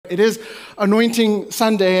It is Anointing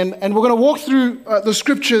Sunday, and we're going to walk through the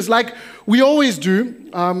scriptures like we always do,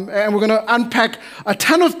 and we're going to unpack a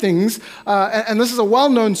ton of things, and this is a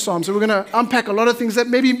well-known psalm, so we're going to unpack a lot of things that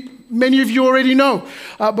maybe many of you already know,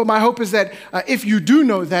 but my hope is that if you do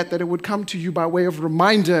know that it would come to you by way of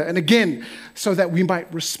reminder, and again, so that we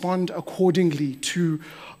might respond accordingly to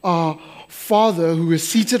our Father who is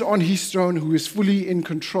seated on his throne, who is fully in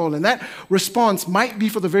control. And that response might be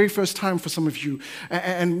for the very first time for some of you.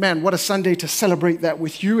 And man, what a Sunday to celebrate that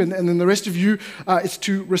with you. And then the rest of you, is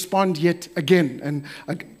to respond yet again.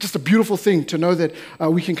 And just a beautiful thing to know that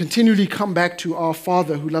we can continually come back to our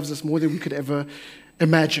Father who loves us more than we could ever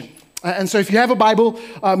imagine. And so if you have a Bible,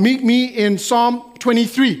 meet me in Psalm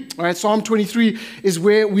 23. All right, Psalm 23 is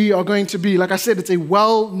where we are going to be. Like I said, it's a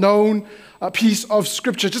well-known piece of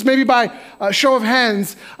scripture. Just maybe by show of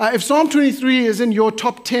hands, if Psalm 23 is in your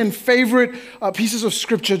top 10 favorite pieces of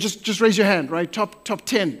scripture, just raise your hand, right? Top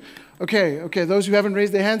 10. Okay, those who haven't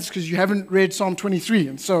raised their hands because you haven't read Psalm 23.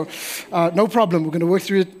 And so no problem, we're going to work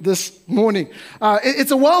through it this morning. It's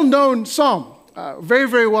a well-known psalm. Very,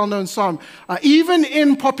 very well-known psalm, even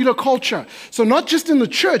in popular culture. So not just in the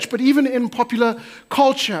church, but even in popular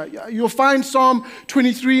culture. You'll find Psalm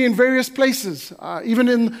 23 in various places, even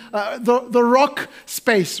in the rock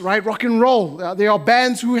space, right? Rock and roll. There are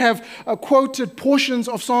bands who have quoted portions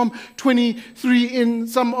of Psalm 23 in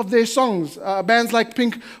some of their songs. Bands like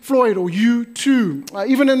Pink Floyd or U2.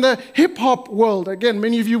 Even in the hip-hop world, again,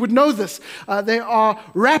 many of you would know this. There are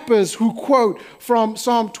rappers who quote from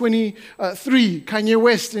Psalm 23. Kanye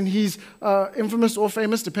West in his infamous or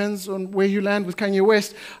famous, depends on where you land with Kanye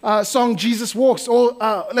West, song Jesus Walks. Or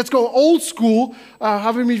let's go old school.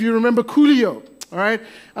 How many of you remember Coolio? All right.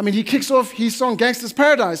 I mean, he kicks off his song Gangsta's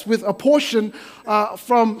Paradise with a portion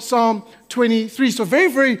from Psalm 23. So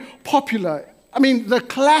very, very popular. I mean, the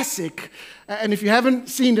classic. And if you haven't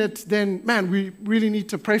seen it, then, man, we really need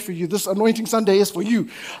to pray for you. This Anointing Sunday is for you.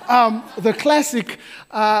 The classic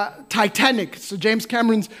Titanic, so James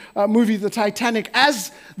Cameron's movie, The Titanic,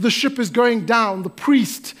 as the ship is going down, the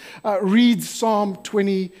priest reads Psalm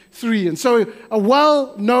 23. And so a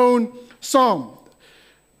well-known psalm.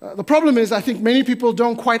 The problem is, I think many people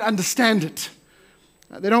don't quite understand it.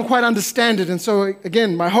 They don't quite understand it. And so,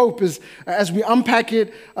 again, my hope is as we unpack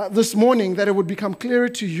it this morning, that it would become clearer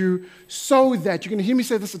to you so that, you're going to hear me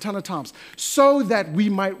say this a ton of times, so that we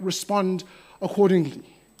might respond accordingly.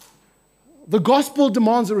 The gospel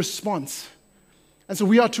demands a response. And so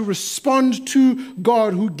we are to respond to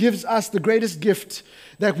God who gives us the greatest gift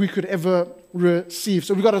that we could ever receive.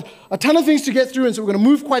 So we've got a ton of things to get through, and so we're going to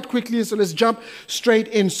move quite quickly, and so let's jump straight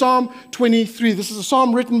in. Psalm 23. This is a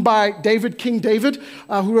psalm written by King David,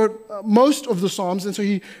 who wrote most of the psalms, and so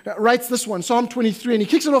he writes this one, Psalm 23, and he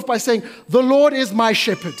kicks it off by saying, "The Lord is my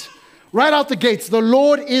shepherd." Right out the gates, the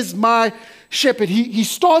Lord is my shepherd. He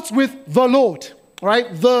starts with the Lord, all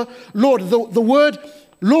right? The Lord. The word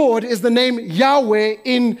Lord is the name Yahweh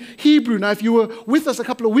in Hebrew. Now, if you were with us a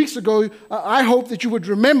couple of weeks ago, I hope that you would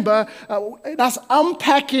remember us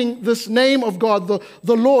unpacking this name of God,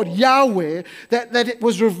 the Lord, Yahweh, that it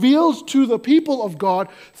was revealed to the people of God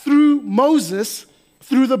through Moses,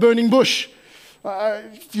 through the burning bush.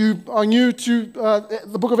 If you are new to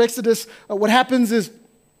the book of Exodus, what happens is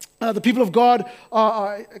the people of God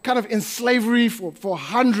are kind of in slavery for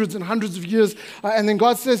hundreds and hundreds of years. And then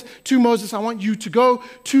God says to Moses, I want you to go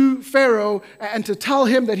to Pharaoh and to tell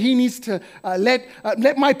him that he needs to let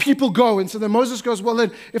my people go. And so then Moses goes, well,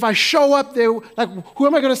 then if I show up there, like, who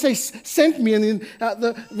am I going to say sent me? And then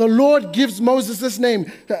the Lord gives Moses this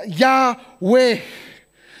name, Yahweh.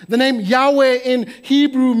 The name Yahweh in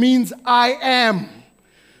Hebrew means I am.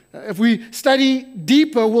 If we study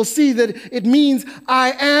deeper, we'll see that it means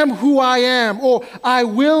I am who I am, or I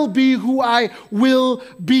will be who I will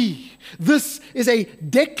be. This is a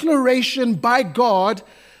declaration by God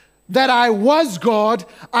that I was God,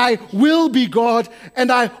 I will be God,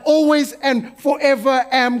 and I always and forever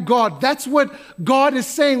am God. That's what God is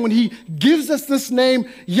saying when he gives us this name,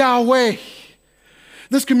 Yahweh.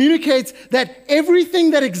 This communicates that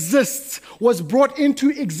everything that exists was brought into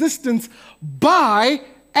existence by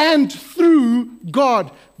and through God.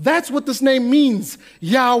 That's what this name means,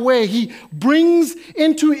 Yahweh. He brings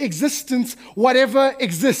into existence whatever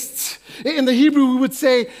exists. In the Hebrew, we would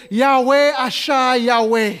say, Yahweh Asher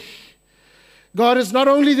Yahweh. God is not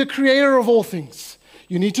only the creator of all things.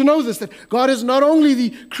 You need to know this, that God is not only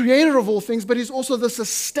the creator of all things, but he's also the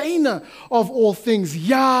sustainer of all things,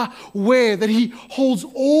 Yahweh, that he holds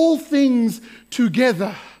all things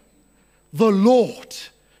together. The Lord.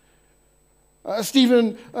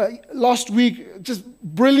 Stephen, last week, just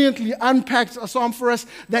brilliantly unpacked a psalm for us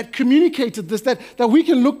that communicated this, that we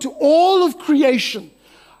can look to all of creation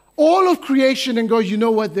and go, you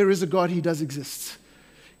know what, there is a God, He does exist.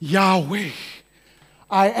 Yahweh.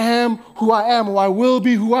 I am who I am, or I will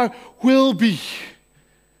be who I will be.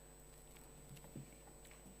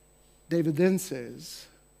 David then says,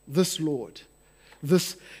 this Lord,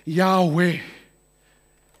 this Yahweh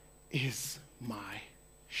is my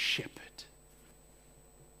shepherd.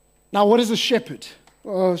 Now, what is a shepherd?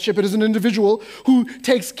 A shepherd is an individual who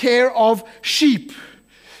takes care of sheep.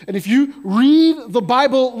 And if you read the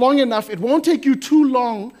Bible long enough, it won't take you too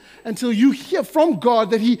long until you hear from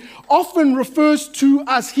God that He often refers to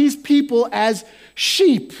us, His people, as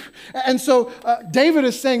sheep. And so David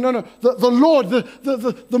is saying, no, the Lord,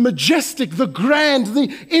 the majestic, the grand,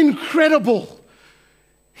 the incredible,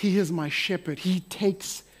 He is my shepherd. He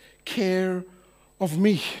takes care of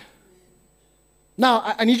me.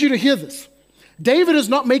 Now, I need you to hear this. David is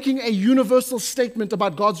not making a universal statement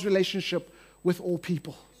about God's relationship with all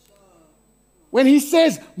people. When he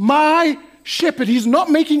says, my shepherd, he's not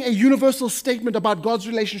making a universal statement about God's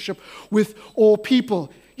relationship with all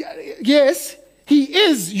people. Yes, He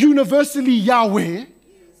is universally Yahweh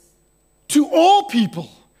to all people,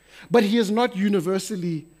 but He is not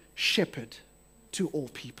universally shepherd to all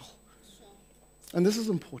people. And this is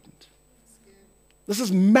important. This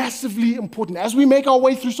is massively important. As we make our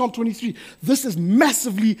way through Psalm 23, this is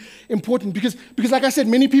massively important because like I said,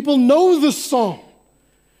 many people know this psalm.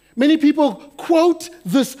 Many people quote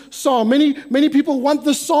this psalm. Many people want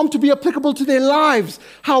this psalm to be applicable to their lives.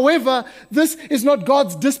 However, this is not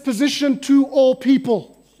God's disposition to all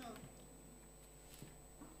people.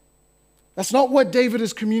 That's not what David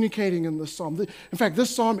is communicating in this psalm. In fact,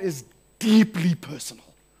 this psalm is deeply personal.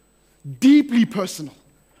 Deeply personal.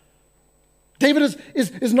 David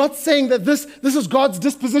is not saying that this is God's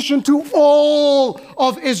disposition to all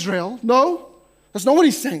of Israel. No, that's not what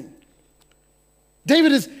he's saying.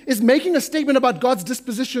 David is making a statement about God's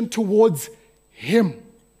disposition towards him.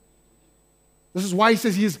 This is why he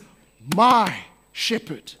says he is my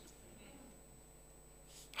shepherd.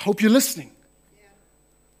 I hope you're listening.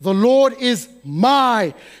 The Lord is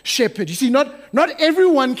my shepherd. You see, not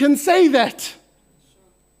everyone can say that.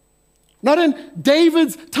 Not in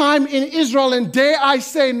David's time in Israel, and dare I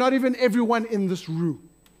say, not even everyone in this room.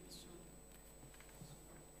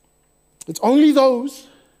 It's only those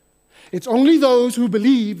who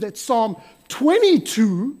believe that Psalm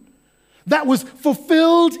 22, that was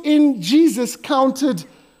fulfilled in Jesus, counted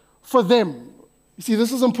for them. You see,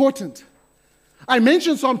 this is important. I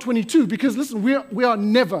mentioned Psalm 22 because, listen, we are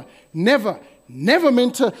never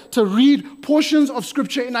meant to read portions of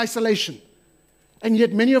Scripture in isolation. And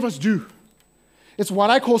yet many of us do. It's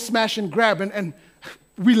what I call smash and grab, and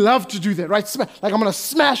we love to do that, right? Like I'm going to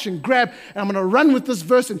smash and grab, and I'm going to run with this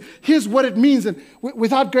verse, and here's what it means, and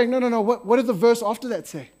without going, no, what did the verse after that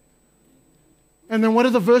say? And then what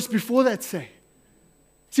did the verse before that say?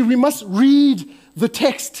 See, we must read the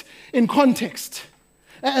text in context.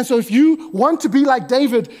 And so if you want to be like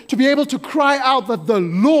David, to be able to cry out that the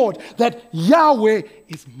Lord, that Yahweh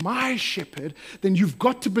is my shepherd, then you've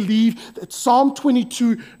got to believe that Psalm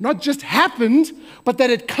 22 not just happened, but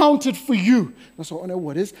that it counted for you. And so I know,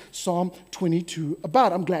 what is Psalm 22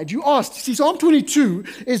 about? I'm glad you asked. See, Psalm 22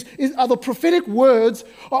 are the prophetic words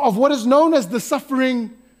of what is known as the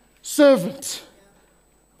suffering servant.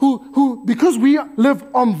 Who, because we live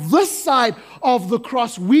on this side of the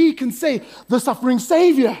cross, we can say the suffering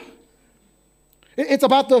Savior. It's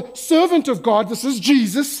about the servant of God, this is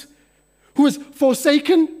Jesus, who is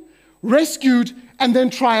forsaken, rescued, and then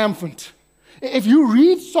triumphant. If you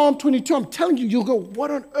read Psalm 22, I'm telling you, you'll go, what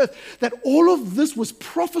on earth? That all of this was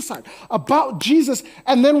prophesied about Jesus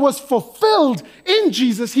and then was fulfilled in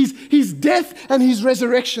Jesus, his death and his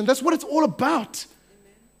resurrection. That's what it's all about.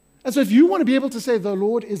 And so if you want to be able to say, the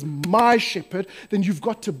Lord is my shepherd, then you've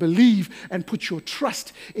got to believe and put your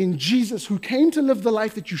trust in Jesus, who came to live the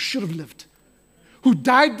life that you should have lived, who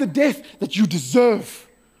died the death that you deserve,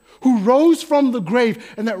 who rose from the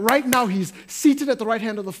grave, and that right now he's seated at the right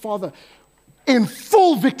hand of the Father in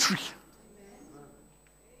full victory.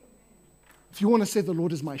 If you want to say, the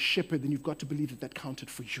Lord is my shepherd, then you've got to believe that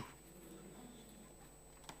counted for you.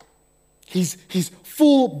 His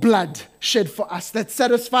full blood shed for us that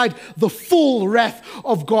satisfied the full wrath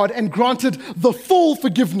of God and granted the full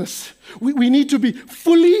forgiveness. We need to be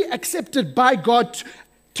fully accepted by God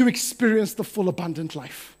to experience the full abundant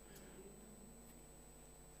life.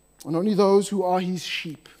 And only those who are his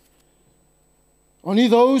sheep, only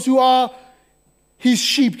those who are his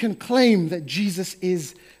sheep can claim that Jesus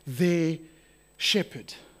is their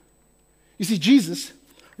shepherd. You see, Jesus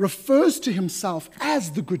refers to himself as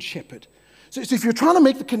the good shepherd. So if you're trying to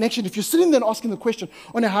make the connection, if you're sitting there and asking the question,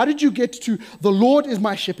 oh, now how did you get to the Lord is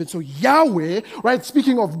my shepherd? So Yahweh, right,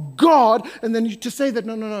 speaking of God, and then to say that,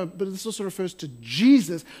 no, but this also refers to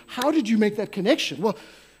Jesus. How did you make that connection? Well,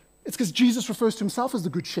 it's because Jesus refers to himself as the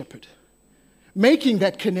good shepherd, making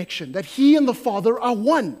that connection, that he and the Father are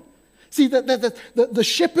one. See, the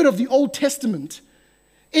shepherd of the Old Testament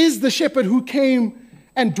is the shepherd who came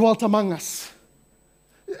and dwelt among us.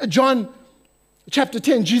 John chapter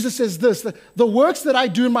 10, Jesus says this, the works that I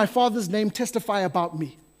do in my Father's name testify about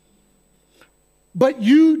me. But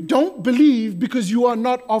you don't believe because you are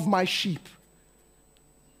not of my sheep.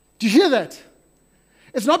 Do you hear that?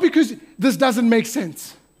 It's not because this doesn't make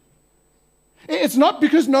sense. It's not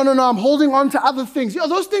because, no, I'm holding on to other things.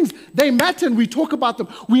 Those things, they matter and we talk about them.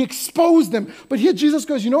 We expose them. But here Jesus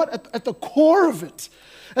goes, you know what? At the core of it,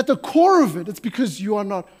 it's because you are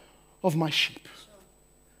not of my sheep.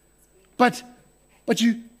 But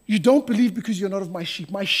you don't believe because you're not of my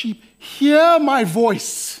sheep. My sheep hear my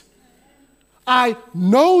voice. I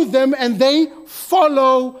know them and they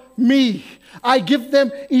follow me. I give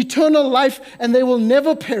them eternal life and they will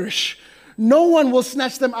never perish. No one will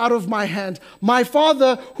snatch them out of my hand. My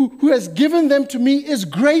Father who has given them to me is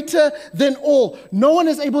greater than all. No one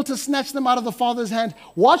is able to snatch them out of the Father's hand.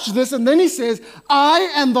 Watch this. And then he says,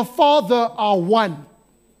 I and the Father are one.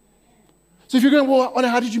 So if you're going, well,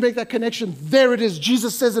 how did you make that connection? There it is.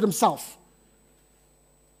 Jesus says it himself.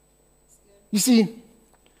 You see,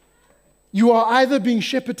 you are either being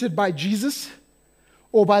shepherded by Jesus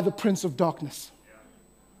or by the prince of darkness.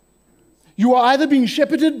 You are either being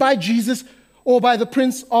shepherded by Jesus or by the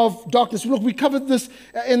prince of darkness. Look, we covered this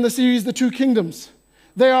in the series, The Two Kingdoms.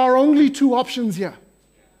 There are only two options here.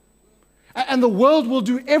 And the world will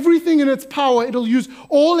do everything in its power. It'll use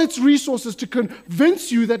all its resources to convince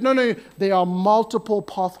you that, no, there are multiple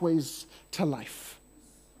pathways to life.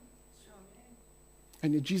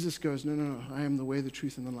 And yet Jesus goes, no, I am the way, the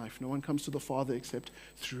truth, and the life. No one comes to the Father except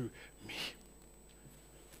through me.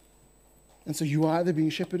 And so you are either being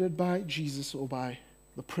shepherded by Jesus or by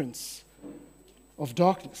the prince of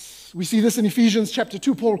darkness. We see this in Ephesians chapter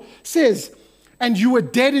 2. Paul says, and you were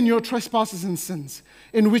dead in your trespasses and sins,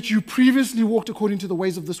 in which you previously walked according to the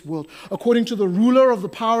ways of this world, according to the ruler of the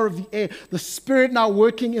power of the air, the spirit now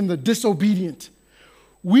working in the disobedient.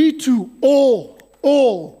 We too all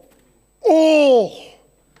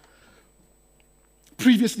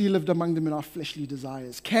previously lived among them in our fleshly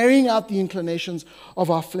desires, carrying out the inclinations of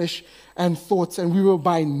our flesh and thoughts, and we were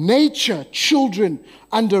by nature children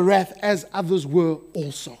under wrath, as others were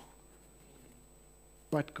also.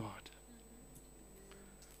 But God.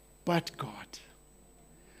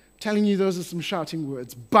 Telling you those are some shouting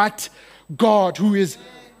words. But God, who is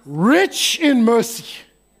rich in mercy.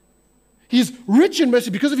 He's rich in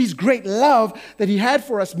mercy because of his great love that he had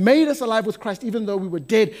for us, made us alive with Christ, even though we were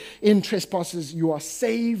dead in trespasses. You are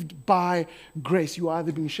saved by grace. You are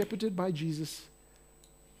either being shepherded by Jesus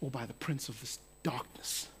or by the prince of this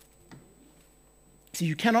darkness. See,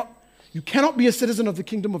 you cannot be a citizen of the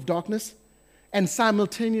kingdom of darkness and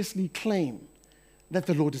simultaneously claim that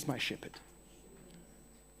the Lord is my shepherd.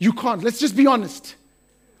 You can't. Let's just be honest.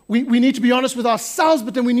 We need to be honest with ourselves,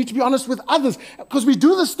 but then we need to be honest with others. Because we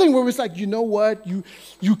do this thing where it's like, you know what?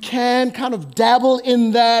 You can kind of dabble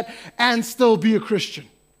in that and still be a Christian.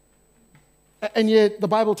 And yet the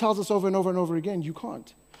Bible tells us over and over and over again, you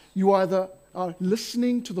can't. You either are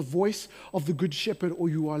listening to the voice of the good shepherd or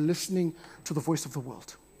you are listening to the voice of the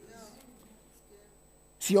world.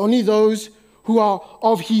 See, only those who are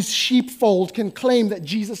of his sheepfold can claim that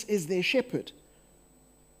Jesus is their shepherd.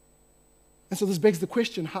 And so this begs the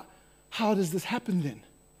question, how does this happen then?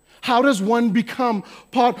 How does one become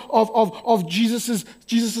part of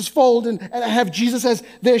Jesus's fold and have Jesus as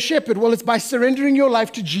their shepherd? Well, it's by surrendering your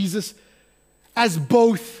life to Jesus as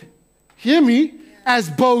both, hear me, as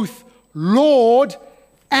both Lord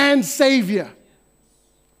and Savior.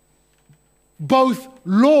 Both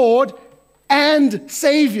Lord and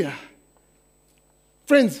Savior.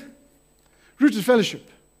 Friends, Rooted Fellowship,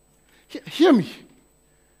 hear me.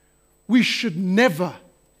 We should never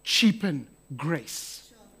cheapen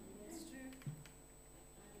grace.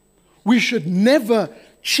 We should never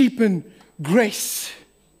cheapen grace.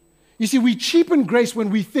 You see, we cheapen grace when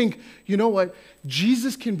we think, you know what,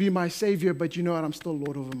 Jesus can be my Savior, but you know what, I'm still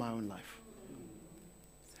Lord over my own life.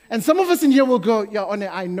 And some of us in here will go, yeah, One,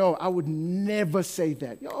 I know, I would never say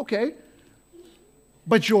that. Yeah, okay.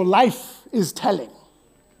 But your life is telling.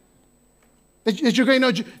 That you're going,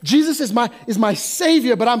 no, Jesus is my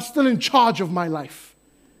Savior, but I'm still in charge of my life.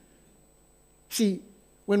 See,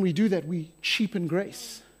 when we do that, we cheapen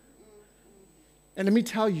grace. And let me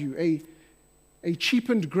tell you, a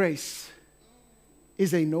cheapened grace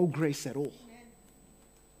is a no grace at all.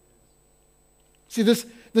 See,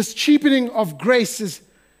 this cheapening of grace is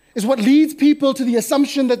what leads people to the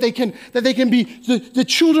assumption that they can be the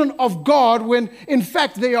children of God when, in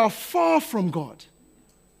fact, they are far from God.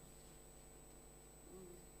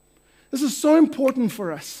 This is so important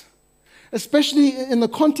for us, especially in the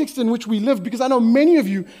context in which we live, because I know many of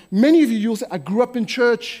you, you'll say, I grew up in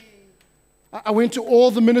church, I went to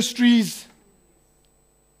all the ministries,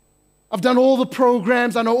 I've done all the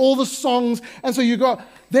programs, I know all the songs, and so you go,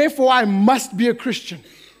 therefore I must be a Christian.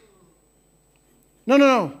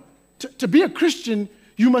 No. To be a Christian,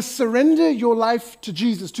 you must surrender your life to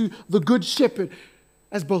Jesus, to the Good Shepherd,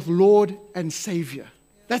 as both Lord and Savior.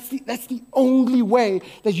 That's the only way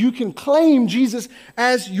that you can claim Jesus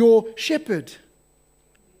as your shepherd.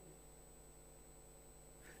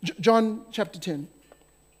 John chapter 10.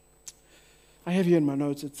 I have here in my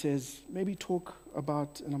notes, it says, maybe talk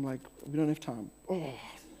about, and I'm like, we don't have time. Oh,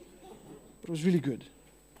 but it was really good.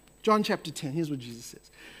 John chapter 10, here's what Jesus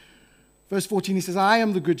says. Verse 14, he says, I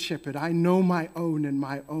am the good shepherd. I know my own, and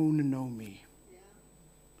my own know me. Yeah.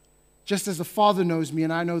 Just as the Father knows me,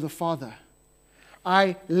 and I know the Father.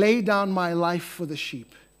 I lay down my life for the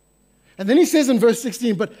sheep. And then he says in verse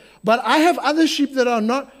 16, but I have other sheep that are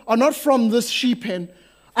not from this sheep pen.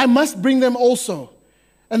 I must bring them also,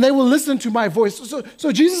 and they will listen to my voice.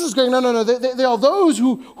 So Jesus is going, no. There are those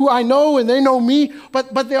who I know, and they know me,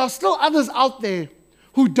 but there are still others out there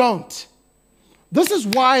who don't. This is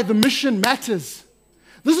why the mission matters.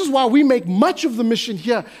 This is why we make much of the mission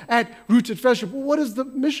here at Rooted Fellowship. Well, what is the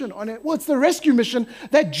mission on it? Well, it's the rescue mission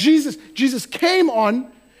that Jesus came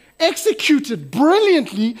on, executed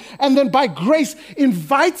brilliantly, and then by grace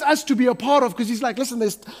invites us to be a part of, because he's like, listen,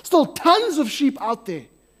 there's still tons of sheep out there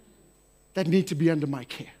that need to be under my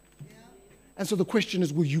care. Yeah. And so the question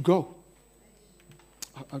is, will you go?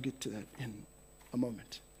 I'll get to that in a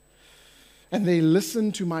moment. And they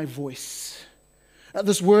listen to my voice.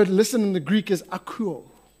 This word listen in the Greek is akuo,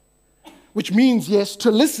 which means, yes, to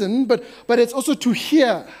listen, but it's also to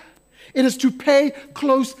hear. It is to pay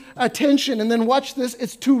close attention. And then watch this,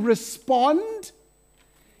 it's to respond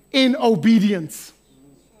in obedience.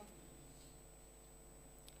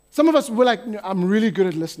 Some of us were like, I'm really good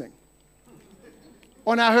at listening.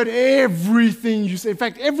 And I heard everything you say. In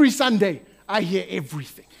fact, every Sunday, I hear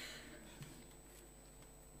everything.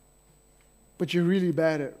 But you're really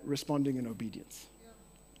bad at responding in obedience.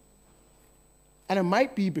 And it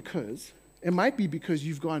might be because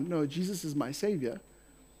you've gone, no, Jesus is my Savior,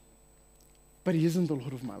 but he isn't the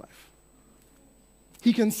Lord of my life.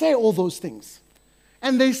 He can say all those things,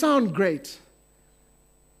 and they sound great,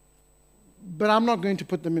 but I'm not going to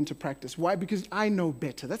put them into practice. Why? Because I know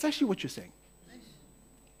better. That's actually what you're saying.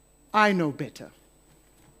 I know better.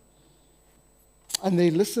 And they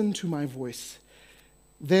listen to my voice.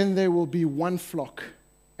 Then there will be one flock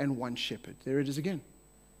and one shepherd. There it is again.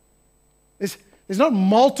 There's not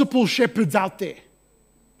multiple shepherds out there.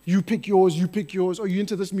 You pick yours. Oh, you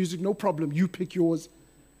into this music? No problem. You pick yours.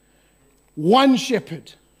 One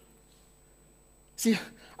shepherd. See,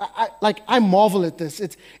 I marvel at this.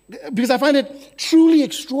 It's because I find it truly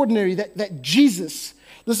extraordinary that Jesus,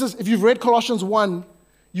 this is, if you've read Colossians 1,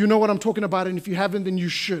 you know what I'm talking about, and if you haven't, then you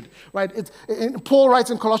should, right? Paul writes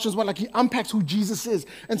in Colossians 1, like he unpacks who Jesus is.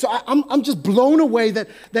 And so I'm just blown away that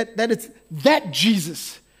it's that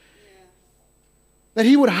Jesus. That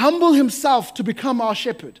he would humble himself to become our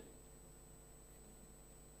shepherd.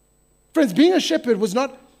 Friends, being a shepherd was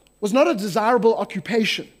not a desirable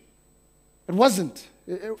occupation. It wasn't.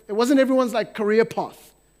 It wasn't everyone's like career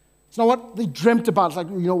path. It's not what they dreamt about. It's like,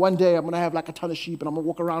 one day I'm going to have like a ton of sheep and I'm going to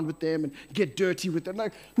walk around with them and get dirty with them.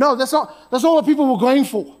 Like, no, that's not what people were going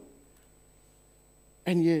for.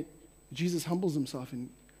 And yet, Jesus humbles himself and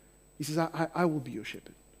he says, I will be your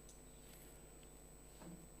shepherd.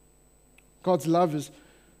 God's love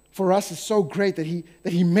for us is so great that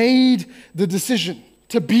he made the decision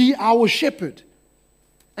to be our shepherd.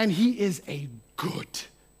 And he is a good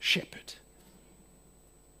shepherd.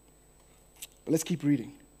 But let's keep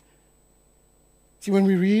reading. See, when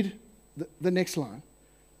we read the next line,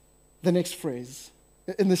 the next phrase,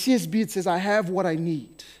 in the CSB it says, I have what I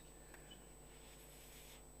need.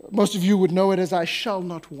 Most of you would know it as I shall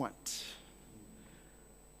not want.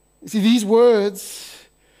 You see, these words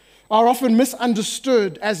are often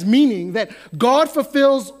misunderstood as meaning that God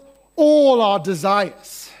fulfills all our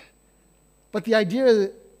desires. But the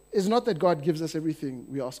idea is not that God gives us everything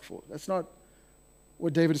we ask for. That's not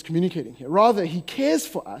what David is communicating here. Rather, he cares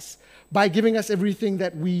for us by giving us everything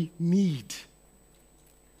that we need.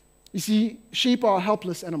 You see, sheep are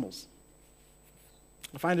helpless animals.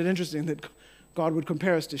 I find it interesting that God would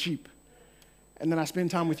compare us to sheep. And then I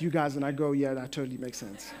spend time with you guys and I go, yeah, that totally makes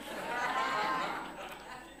sense.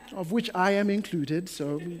 Of which I am included,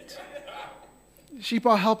 so sheep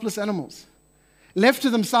are helpless animals. Left to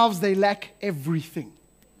themselves, they lack everything.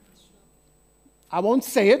 I won't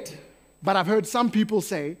say it, but I've heard some people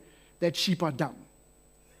say that sheep are dumb.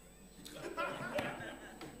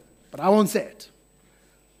 But I won't say it.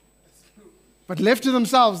 But left to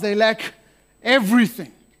themselves, they lack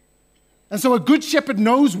everything. And so a good shepherd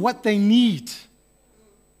knows what they need.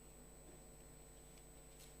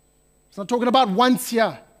 It's not talking about wants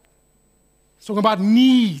here. It's talking about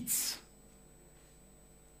needs.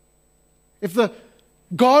 If the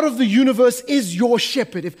God of the universe is your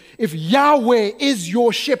shepherd, if Yahweh is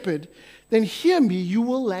your shepherd, then hear me, you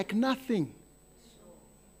will lack nothing.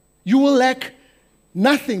 You will lack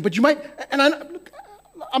nothing. But you might, and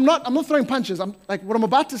I'm not throwing punches. What I'm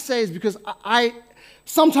about to say is because I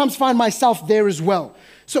sometimes find myself there as well.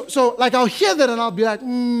 So like I'll hear that and I'll be like,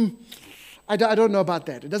 I don't know about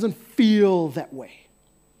that. It doesn't feel that way.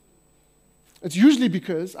 It's usually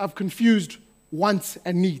because I've confused wants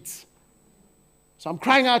and needs. So I'm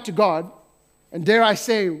crying out to God, and dare I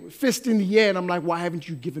say, fist in the air, and I'm like, why haven't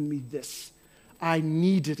you given me this? I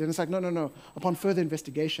need it. And it's like, no. Upon further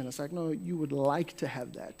investigation, it's like, no, you would like to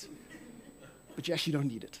have that, but you actually don't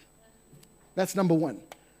need it. That's number one.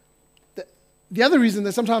 The other reason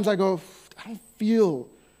that sometimes I go, I don't feel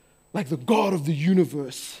like the God of the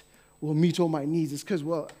universe will meet all my needs is because,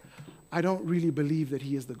 well, I don't really believe that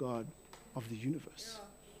He is the God of the universe.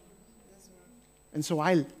 And so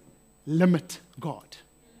I limit God.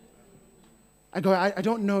 I go, I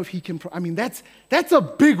don't know if He can, that's a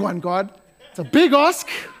big one, God. It's a big ask.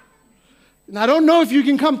 And I don't know if you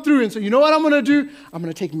can come through. And so you know what I'm going to do? I'm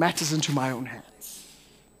going to take matters into my own hands.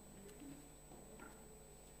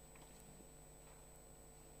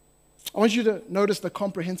 I want you to notice the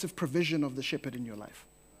comprehensive provision of the shepherd in your life.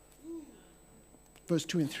 Verse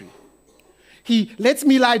 2 and 3. He lets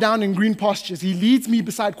me lie down in green pastures. He leads me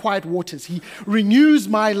beside quiet waters. He renews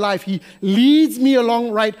my life. He leads me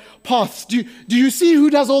along right paths. Do you see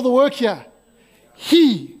who does all the work here?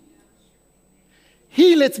 He.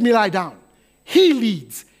 He lets me lie down. He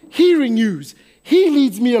leads. He renews. He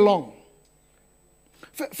leads me along.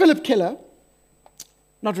 Philip Keller,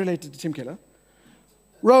 not related to Tim Keller,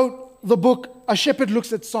 wrote the book, A Shepherd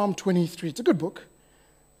Looks at Psalm 23. It's a good book.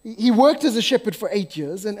 He worked as a shepherd for 8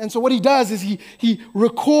 years, and so what he does is he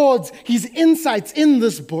records his insights in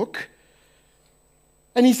this book,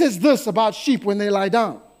 and he says this about sheep when they lie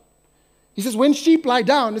down. He says, when sheep lie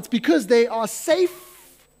down, it's because they are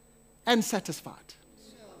safe and satisfied.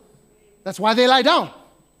 That's why they lie down.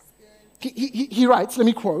 He writes, let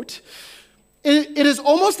me quote, it is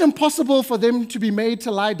almost impossible for them to be made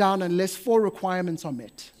to lie down unless 4 requirements are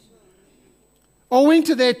met. Owing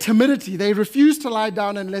to their timidity, they refuse to lie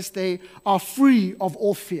down unless they are free of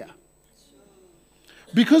all fear.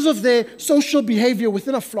 Because of their social behavior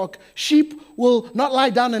within a flock, sheep will not lie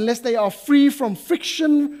down unless they are free from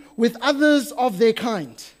friction with others of their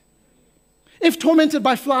kind. If tormented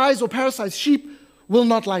by flies or parasites, sheep will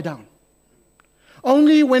not lie down.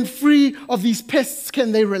 Only when free of these pests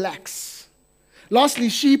can they relax. Lastly,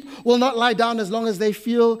 sheep will not lie down as long as they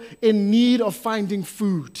feel in need of finding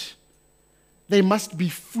food. They must be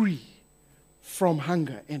free from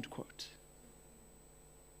hunger, end quote.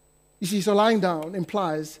 You see, so lying down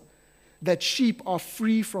implies that sheep are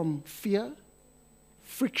free from fear,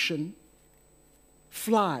 friction,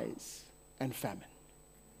 flies, and famine.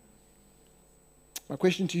 My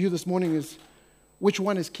question to you this morning is, which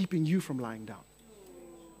one is keeping you from lying down?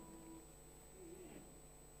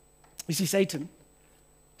 You see, Satan,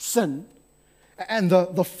 sin, and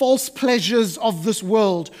the false pleasures of this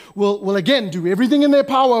world will again do everything in their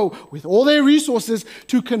power with all their resources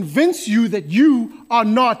to convince you that you are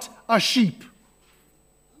not a sheep.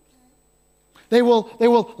 They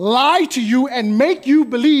will lie to you and make you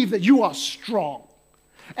believe that you are strong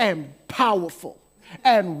and powerful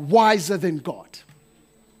and wiser than God.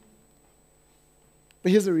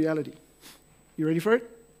 But here's the reality. You ready for it?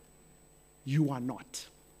 You are not.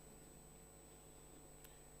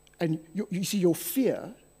 And you see, your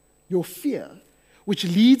fear, which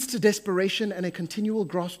leads to desperation and a continual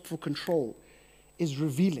grasp for control, is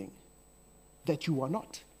revealing that you are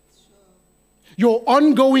not. Your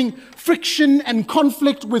ongoing friction and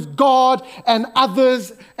conflict with God and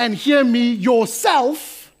others, and hear me,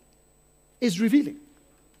 yourself, is revealing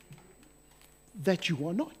that you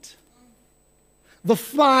are not. The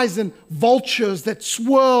flies and vultures that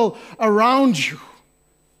swirl around you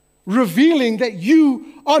revealing that you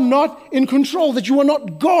are not in control, that you are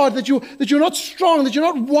not God, that you're not strong, that you're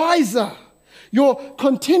not wiser. Your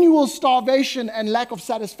continual starvation and lack of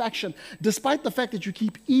satisfaction, despite the fact that you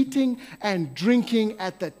keep eating and drinking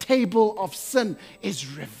at the table of sin,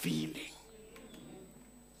 is revealing.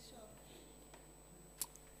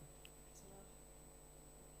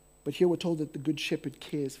 But here we're told that the good shepherd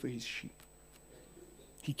cares for his sheep.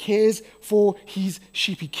 He cares for his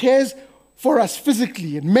sheep. He cares for us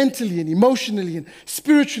physically and mentally and emotionally and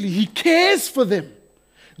spiritually. He cares for them.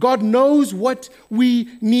 God knows what we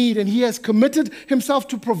need, and he has committed himself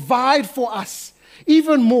to provide for us.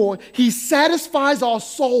 Even more, he satisfies our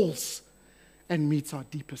souls and meets our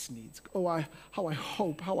deepest needs. Oh, how I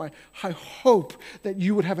hope that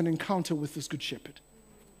you would have an encounter with this good shepherd.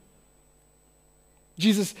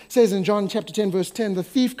 Jesus says in John chapter 10, verse 10, the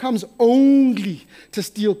thief comes only to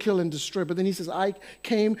steal, kill, and destroy. But then he says, I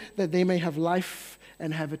came that they may have life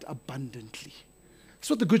and have it abundantly. That's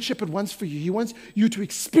what the good shepherd wants for you. He wants you to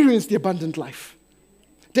experience the abundant life.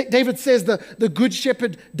 David says the good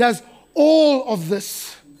shepherd does all of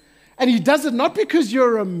this. And he does it not because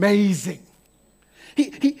you're amazing.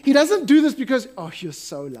 He doesn't do this because, oh, you're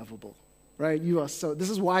so lovable. Right? This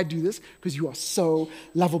is why I do this, because you are so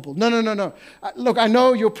lovable. No. Look, I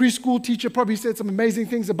know your preschool teacher probably said some amazing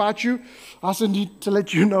things about you. I also need to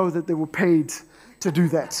let you know that they were paid to do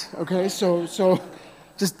that. Okay? So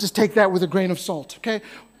just take that with a grain of salt. Okay?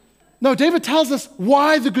 No, David tells us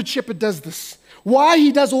why the good shepherd does this. Why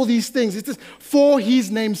he does all these things. It's just for his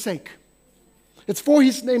name's sake. It's for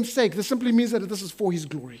his name's sake. This simply means that this is for his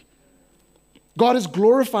glory. God is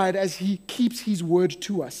glorified as he keeps his word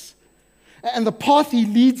to us. And the path he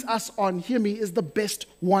leads us on, hear me, is the best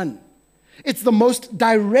one. It's the most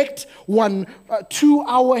direct one to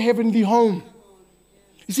our heavenly home.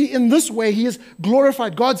 You see, in this way, he is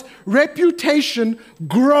glorified. God's reputation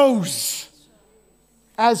grows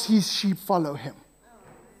as his sheep follow him.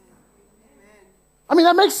 I mean,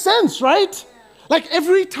 that makes sense, right? Like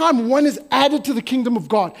every time one is added to the kingdom of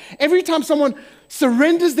God, every time someone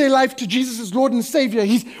surrenders their life to Jesus as Lord and Savior,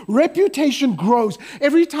 his reputation grows.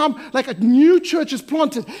 Every time like a new church is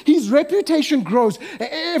planted, his reputation grows.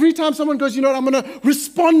 Every time someone goes, you know what, I'm going to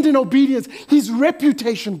respond in obedience, his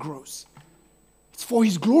reputation grows. It's for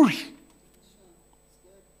his glory.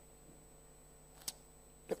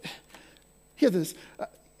 Hear this.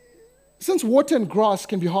 Since water and grass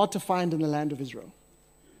can be hard to find in the land of Israel,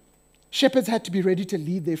 shepherds had to be ready to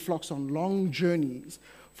lead their flocks on long journeys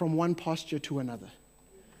from one pasture to another.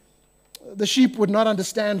 The sheep would not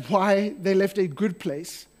understand why they left a good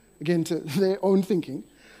place, again to their own thinking,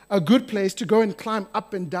 a good place to go and climb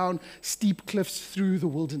up and down steep cliffs through the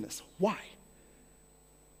wilderness. Why?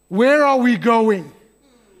 Where are we going?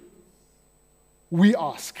 We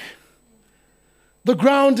ask. The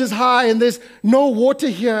ground is high and there's no water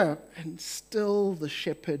here, and still the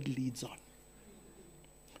shepherd leads on.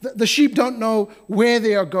 The sheep don't know where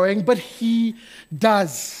they are going, but he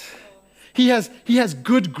does. He has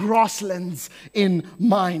good grasslands in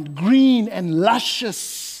mind, green and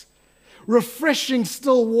luscious, refreshing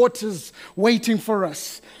still waters waiting for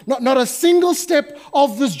us. Not a single step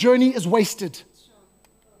of this journey is wasted.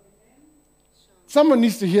 Someone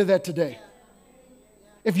needs to hear that today.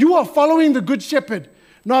 If you are following the Good Shepherd,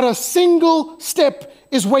 not a single step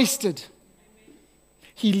is wasted.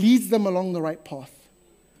 He leads them along the right path.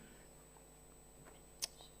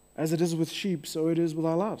 As it is with sheep, so it is with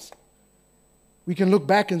our lives. We can look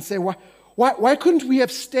back and say, why couldn't we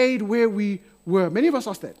have stayed where we were? Many of us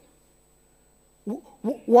ask that.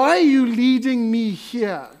 Why are you leading me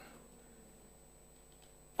here?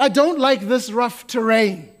 I don't like this rough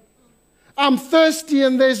terrain. I'm thirsty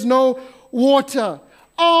and there's no water.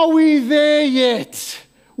 Are we there yet?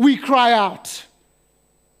 We cry out.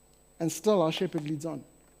 And still our shepherd leads on.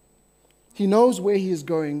 He knows where he is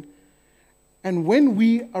going. And when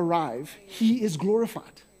we arrive, he is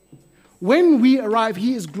glorified. When we arrive,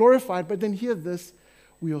 he is glorified. But then hear this,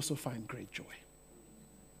 we also find great joy.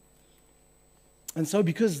 And so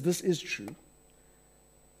because this is true,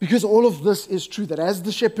 because all of this is true, that as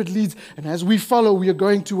the shepherd leads and as we follow, we are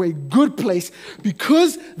going to a good place.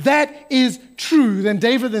 Because that is true, then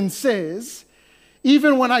David then says,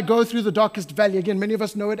 even when I go through the darkest valley, again, many of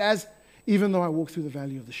us know it as, even though I walk through the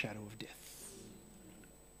valley of the shadow of death,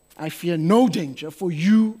 I fear no danger, for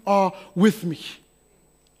you are with me.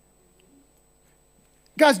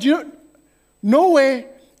 Guys, do you know, nowhere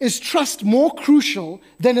is trust more crucial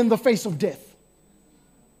than in the face of death.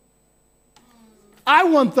 I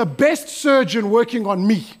want the best surgeon working on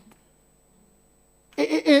me.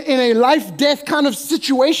 In a life-death kind of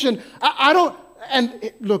situation, I don't,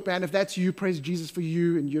 And look, man, if that's you, praise Jesus for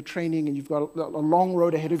you and your training and you've got a long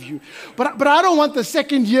road ahead of you. But I don't want the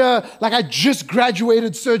second year, like I just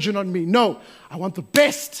graduated surgeon on me. No, I want the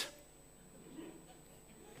best.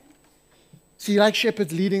 See, like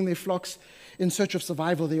shepherds leading their flocks in search of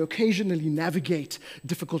survival, they occasionally navigate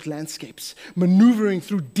difficult landscapes, maneuvering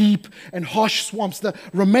through deep and harsh swamps, the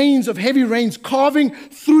remains of heavy rains carving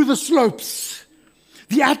through the slopes.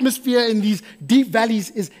 The atmosphere in these deep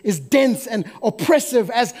valleys is dense and oppressive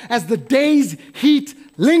as the day's heat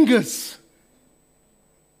lingers.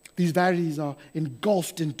 These valleys are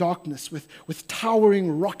engulfed in darkness with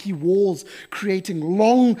towering rocky walls creating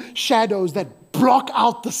long shadows that block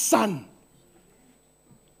out the sun.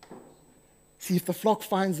 See, if the flock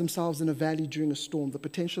finds themselves in a valley during a storm, the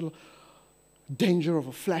potential danger of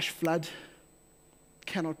a flash flood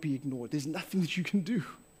cannot be ignored. There's nothing that you can do.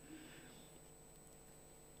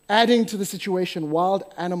 Adding to the situation, wild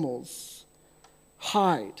animals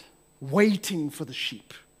hide, waiting for the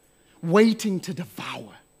sheep, waiting to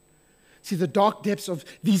devour. See, the dark depths of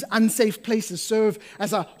these unsafe places serve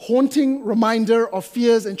as a haunting reminder of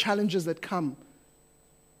fears and challenges that come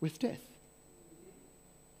with death.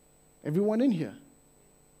 Everyone in here,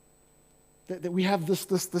 that we have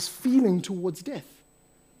this feeling towards death.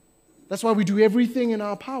 That's why we do everything in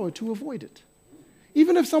our power to avoid it.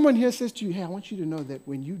 Even if someone here says to you, hey, I want you to know that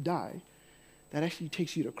when you die, that actually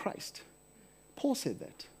takes you to Christ. Paul said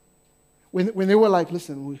that. When they were like,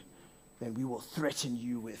 listen, then we will threaten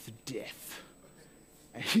you with death.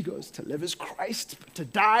 And he goes, to live is Christ, but to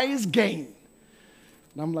die is gain.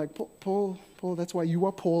 And I'm like, Paul, that's why you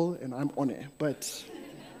are Paul, and I'm on it. But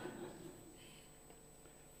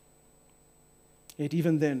yet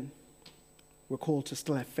even then, we're called to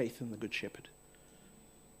still have faith in the Good Shepherd.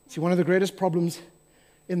 See, one of the greatest problems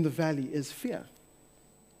in the valley is fear.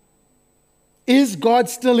 Is God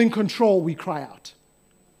still in control? We cry out.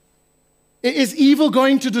 Is evil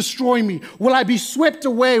going to destroy me? Will I be swept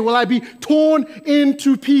away? Will I be torn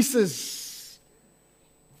into pieces?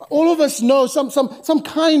 All of us know some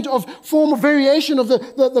kind of form of variation of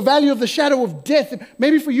the value of the shadow of death.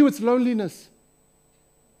 Maybe for you it's loneliness.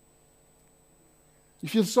 You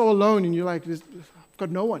feel so alone and you're like, I've got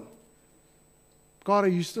no one. God, are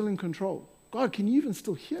you still in control? God, can you even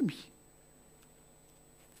still hear me?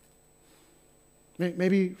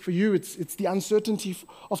 Maybe for you, it's the uncertainty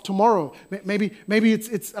of tomorrow. Maybe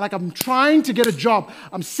it's like I'm trying to get a job.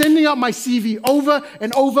 I'm sending out my CV over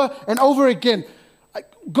and over and over again.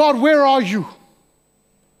 God, where are you?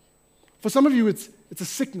 For some of you, it's a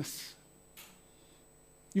sickness.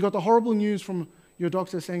 You got the horrible news from your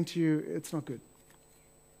doctor saying to you, it's not good.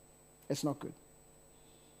 It's not good.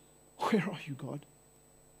 Where are you, God?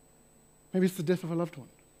 Maybe it's the death of a loved one.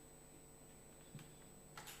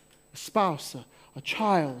 A spouse, a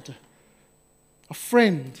child, a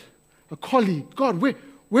friend, a colleague. God,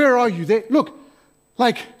 where are you? Look,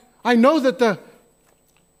 I know that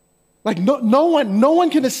no one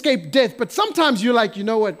can escape death, but sometimes you're like, you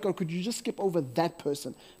know what, God, could you just skip over that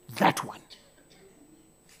person, that one?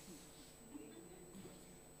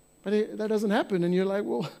 But that doesn't happen, and you're like,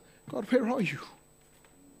 well, God, where are you?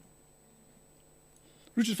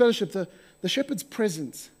 Rooted Fellowship, the shepherd's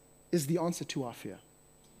presence is the answer to our fear.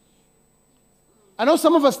 I know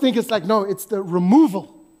some of us think it's like, no, it's the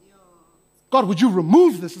removal. God, would you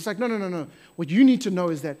remove this? It's like, no. What you need to know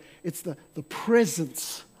is that it's the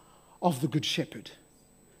presence of the Good Shepherd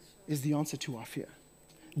is the answer to our fear.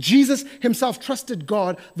 Jesus himself trusted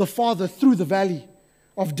God, the Father, through the valley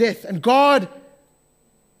of death, and God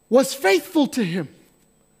was faithful to him.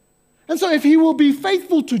 And so if he will be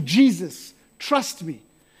faithful to Jesus, trust me,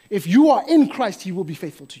 if you are in Christ, he will be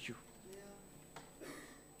faithful to you.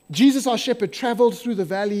 Jesus, our shepherd, traveled through the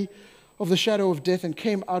valley of the shadow of death and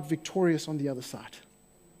came out victorious on the other side.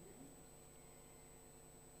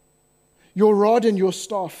 Your rod and your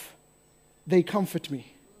staff, they comfort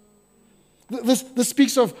me. This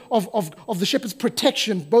speaks of the shepherd's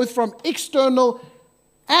protection, both from external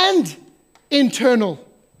and internal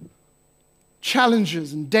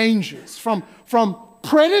challenges and dangers, from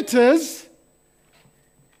predators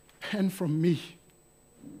and from me.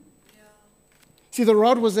 See, the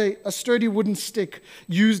rod was a sturdy wooden stick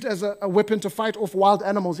used as a weapon to fight off wild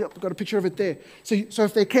animals. Yep, I've got a picture of it there. So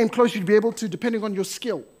if they came close, you'd be able to, depending on your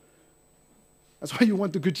skill. That's why you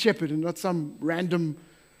want the Good Shepherd and not some random...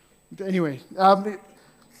 Anyway,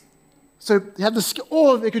 so they had the skill,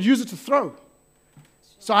 or they could use it to throw.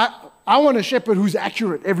 So I want a shepherd who's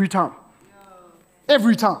accurate every time.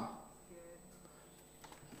 Every time.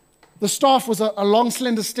 The staff was a long,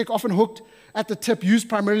 slender stick, often hooked at the tip, used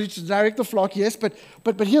primarily to direct the flock, yes, but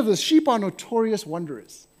here the sheep are notorious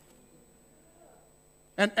wanderers.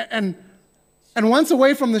 And once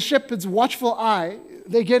away from the shepherd's watchful eye,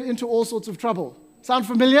 they get into all sorts of trouble. Sound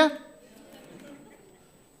familiar?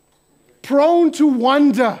 Prone to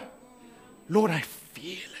wander. Lord, I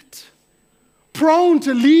feel it. Prone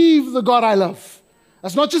to leave the God I love.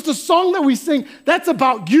 That's not just a song that we sing. That's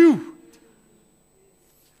about you.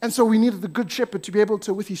 And so we needed the good shepherd to be able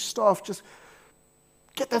to, with his staff, just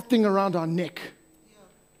get that thing around our neck.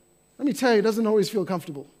 Let me tell you, it doesn't always feel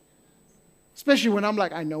comfortable. Especially when I'm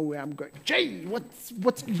like, I know where I'm going. Jay, what's,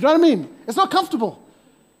 you know what I mean? It's not comfortable.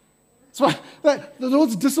 That's why the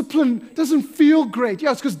Lord's discipline doesn't feel great.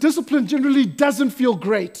 Yeah, it's because discipline generally doesn't feel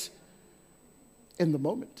great in the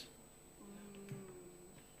moment.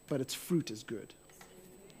 But its fruit is good.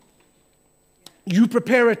 You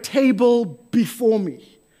prepare a table before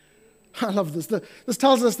me. I love this. This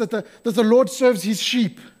tells us that the Lord serves his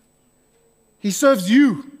sheep. He serves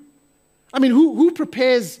you. I mean, who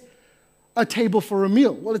prepares a table for a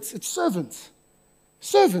meal? Well, it's servants.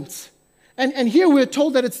 Servants. And here we're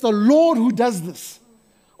told that it's the Lord who does this.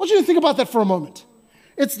 I want you to think about that for a moment.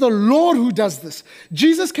 It's the Lord who does this.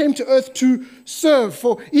 Jesus came to earth to serve.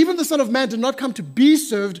 For even the Son of Man did not come to be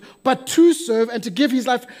served, but to serve and to give his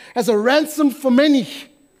life as a ransom for many.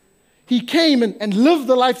 He came and lived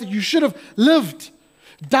the life that you should have lived.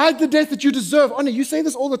 Died the death that you deserve. Honor, you say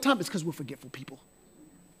this all the time. It's because we're forgetful people.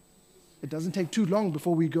 It doesn't take too long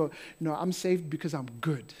before we go, no, I'm saved because I'm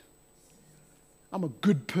good. I'm a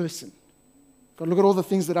good person. God, look at all the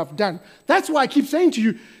things that I've done. That's why I keep saying to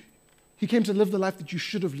you, he came to live the life that you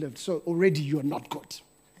should have lived. So already you are not good.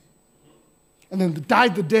 And then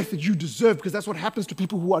died the death that you deserve, because that's what happens to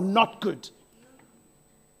people who are not good.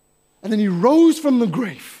 And then he rose from the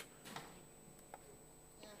grave,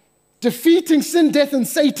 defeating sin, death, and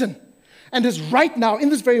Satan. And is right now, in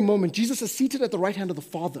this very moment, Jesus is seated at the right hand of the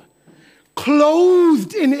Father,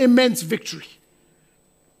 clothed in immense victory.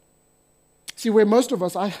 See, where most of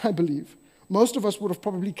us, I believe, most of us would have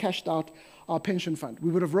probably cashed out our pension fund.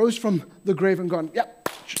 We would have rose from the grave and gone, yeah,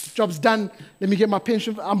 job's done. Let me get my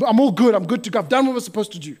pension. I'm all good. I'm good to go. I've done what we're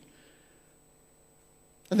supposed to do.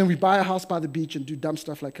 And then we buy a house by the beach and do dumb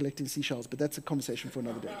stuff like collecting seashells, but that's a conversation for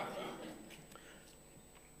another day.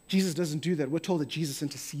 Jesus doesn't do that. We're told that Jesus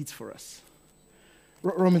intercedes for us.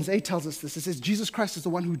 Romans 8 tells us this. It says, Jesus Christ is the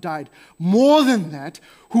one who died. More than that,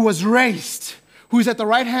 who was raised, who is at the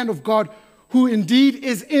right hand of God, who indeed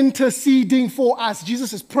is interceding for us.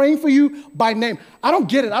 Jesus is praying for you by name. I don't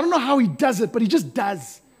get it. I don't know how he does it, but he just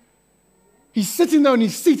does. He's sitting there on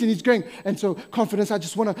his seat and he's going, and so confidence, I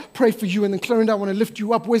just want to pray for you. And then Clarendon, I want to lift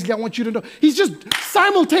you up. Wesley, I want you to know. He's just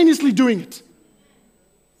simultaneously doing it.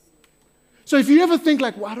 So if you ever think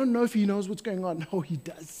like, well, I don't know if he knows what's going on. No, he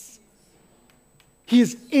does. He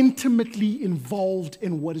is intimately involved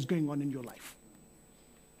in what is going on in your life.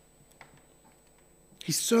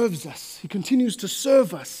 He serves us. He continues to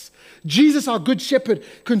serve us. Jesus, our good shepherd,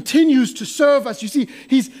 continues to serve us. You see,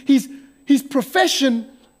 his profession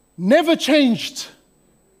never changed,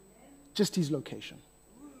 just his location.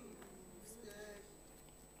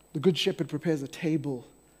 The good shepherd prepares a table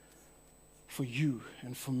for you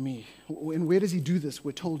and for me. And where does he do this?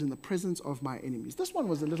 We're told in the presence of my enemies. This one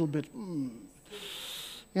was a little bit,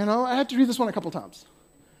 I had to read this one a couple times.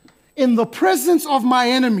 In the presence of my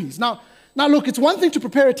enemies. Now look, it's one thing to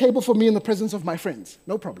prepare a table for me in the presence of my friends.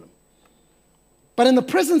 No problem. But in the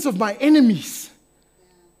presence of my enemies,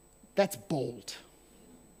 that's bold.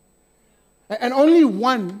 And only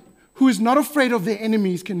one who is not afraid of their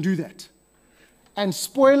enemies can do that. And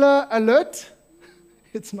spoiler alert,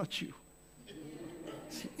 it's not you.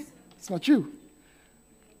 It's not you.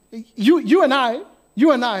 You and I,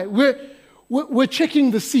 we're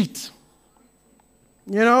checking the seat.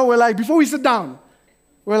 We're like, before we sit down,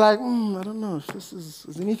 we're like, I don't know if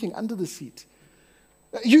is anything under the seat.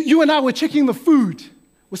 You and I were checking the food.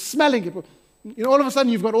 We're smelling it. All of a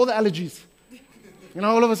sudden you've got all the allergies.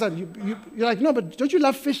 All of a sudden you're like, no, but don't you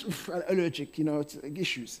love fish? Allergic, it's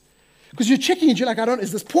issues. Because you're checking it, you're like,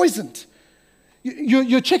 is this poisoned?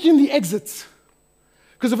 You're checking the exits.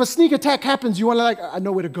 Because if a sneak attack happens, you want to I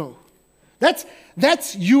know where to go.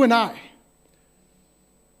 That's you and I.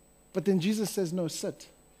 But then Jesus says, no, sit,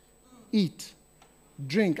 eat,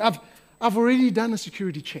 drink. I've already done a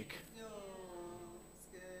security check.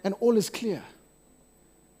 And all is clear.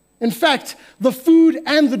 In fact, the food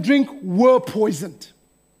and the drink were poisoned.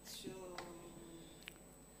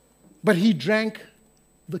 But he drank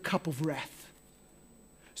the cup of wrath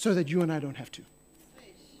so that you and I don't have to.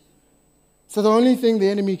 So the only thing the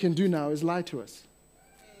enemy can do now is lie to us.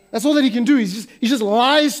 That's all that he can do. He just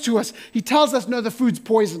lies to us. He tells us, no, the food's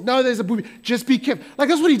poisoned. No, there's a booby. Just be careful. Like,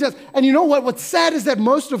 that's what he does. And you know what? What's sad is that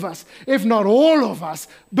most of us, if not all of us,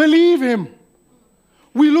 believe him.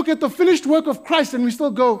 We look at the finished work of Christ and we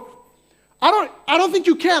still go, I don't think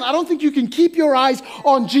you can. I don't think you can keep your eyes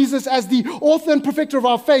on Jesus as the author and perfecter of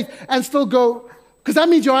our faith and still go, because that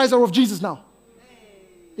means your eyes are off Jesus now.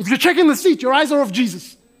 If you're checking the seat, your eyes are off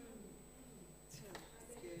Jesus.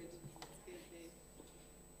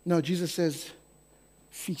 No, Jesus says,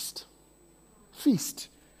 feast. Feast.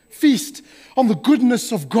 Feast on the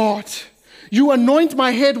goodness of God. You anoint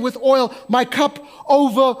my head with oil, my cup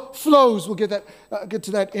overflows. We'll get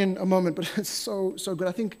to that in a moment, but it's so good.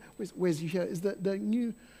 I think, where's you here? Is the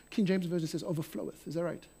New King James Version says overfloweth. Is that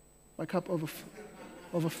right? My cup overflow.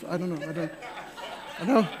 I don't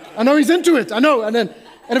know. I know he's into it. I know. And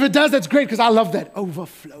if it does, that's great because I love that.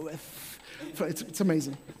 Overfloweth. It's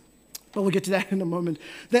amazing. But we'll get to that in a moment.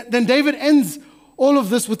 Then David ends all of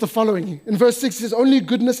this with the following. In verse 6, he says, only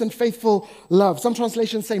goodness and faithful love. Some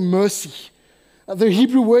translations say mercy. The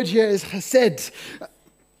Hebrew word here is chesed.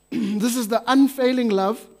 This is the unfailing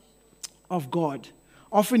love of God,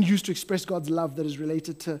 often used to express God's love that is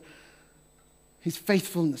related to his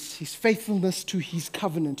faithfulness to his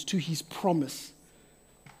covenant, to his promise.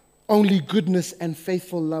 Only goodness and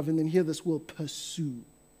faithful love. And then here this will pursue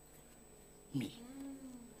me.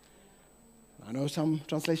 I know some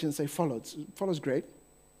translations say follows. Follows great,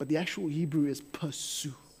 but the actual Hebrew is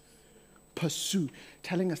pursue. Pursue,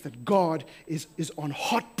 telling us that God is on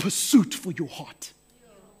hot pursuit for your heart.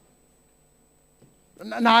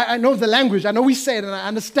 Now, I know the language. I know we say it, and I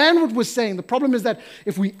understand what we're saying. The problem is that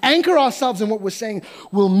if we anchor ourselves in what we're saying,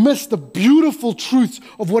 we'll miss the beautiful truths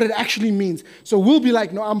of what it actually means. So we'll be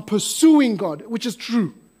like, no, I'm pursuing God, which is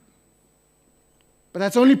true. But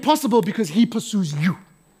that's only possible because he pursues you.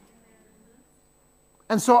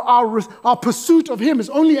 And so our pursuit of him is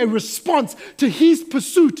only a response to his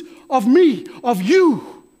pursuit of me, of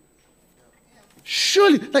you.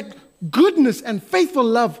 Surely, like goodness and faithful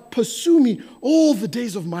love pursue me all the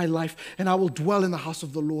days of my life, and I will dwell in the house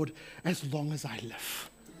of the Lord as long as I live.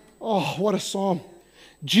 Oh, what a psalm.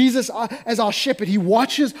 Jesus, as our shepherd, he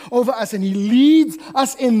watches over us and he leads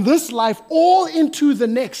us in this life all into the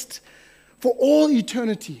next. For all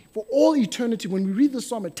eternity, when we read the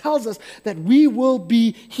psalm, it tells us that we will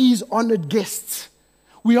be his honored guests.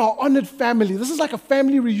 We are honored family. This is like a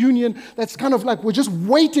family reunion that's kind of like we're just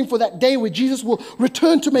waiting for that day where Jesus will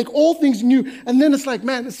return to make all things new. And then it's like,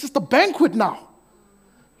 man, it's just a banquet now.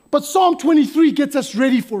 But Psalm 23 gets us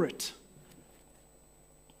ready for it.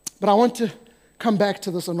 But I want to come back to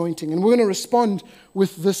this anointing, and we're going to respond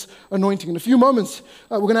with this anointing. In a few moments,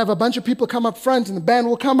 we're going to have a bunch of people come up front, and the band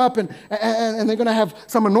will come up, and they're going to have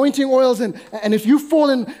some anointing oils, and if you fall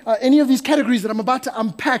in any of these categories that I'm about to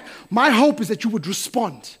unpack, my hope is that you would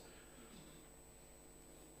respond.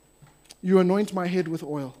 You anoint my head with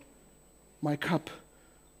oil, my cup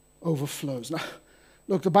overflows. Now,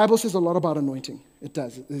 look, the Bible says a lot about anointing. It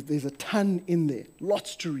does. There's a ton in there,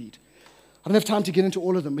 lots to read. I don't have time to get into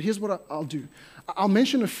all of them, but here's what I'll do. I'll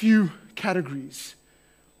mention a few categories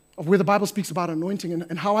of where the Bible speaks about anointing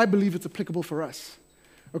and how I believe it's applicable for us.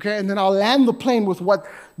 Okay, and then I'll land the plane with what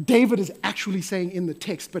David is actually saying in the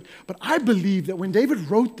text. But I believe that when David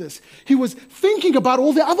wrote this, he was thinking about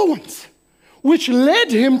all the other ones, which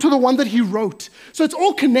led him to the one that he wrote. So it's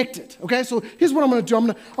all connected, okay? So here's what I'm going to do. I'm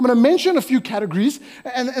going to mention a few categories,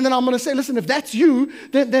 and then I'm going to say, listen, if that's you,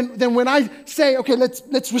 then when I say, okay,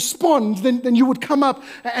 let's respond, then you would come up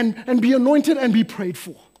and be anointed and be prayed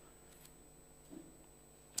for.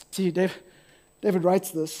 See, David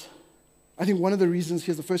writes this. I think one of the reasons,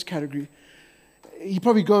 here's the first category, he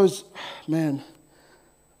probably goes, man,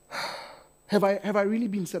 have I really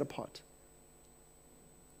been set apart?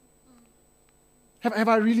 Have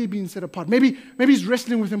I really been set apart? Maybe he's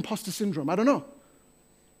wrestling with imposter syndrome. I don't know.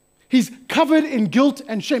 He's covered in guilt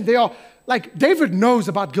and shame. They are, like, David knows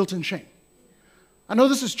about guilt and shame. I know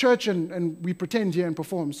this is church and we pretend here and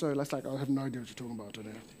perform, so it's like, I have no idea what you're talking about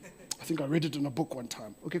today. I think I read it in a book one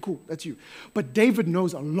time. Okay, cool, that's you. But David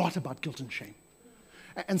knows a lot about guilt and shame.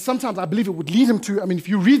 And sometimes I believe it would lead him to, if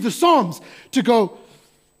you read the Psalms, to go,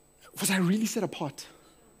 was I really set apart?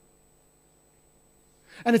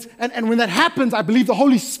 And when that happens, I believe the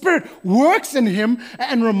Holy Spirit works in him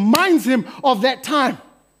and reminds him of that time.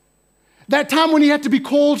 That time when he had to be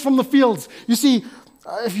called from the fields. You see,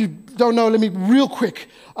 if you don't know, let me real quick.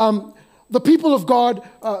 The people of God,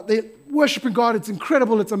 they're worshiping God. It's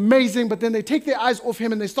incredible. It's amazing. But then they take their eyes off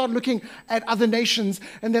him and they start looking at other nations.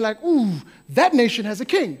 And they're like, ooh, that nation has a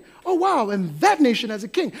king. Oh, wow. And that nation has a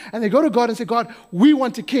king. And they go to God and say, God, we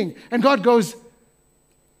want a king. And God goes,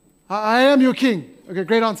 I am your king. Okay,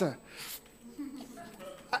 great answer.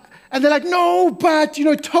 And they're like, no, but,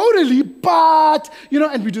 totally, but,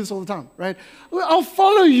 and we do this all the time, right? I'll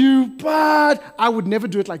follow you, but I would never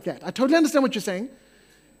do it like that. I totally understand what you're saying.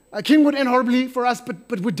 A king would end horribly for us,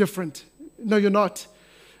 but we're different. No, you're not.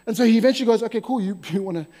 And so he eventually goes, okay, cool, you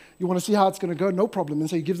want to see how it's going to go? No problem. And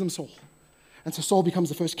so he gives them Saul. And so Saul becomes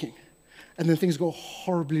the first king. And then things go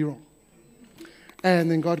horribly wrong.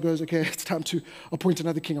 And then God goes, okay, it's time to appoint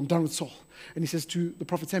another king. I'm done with Saul. And he says to the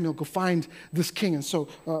prophet Samuel, go find this king. And so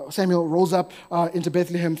Samuel rolls up into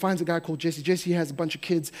Bethlehem, finds a guy called Jesse. Jesse has a bunch of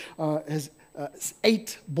kids, has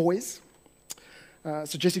 8 boys.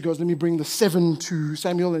 So Jesse goes, let me bring the 7 to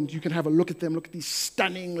Samuel, and you can have a look at them. Look at these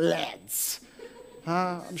stunning lads.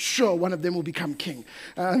 I'm sure one of them will become king.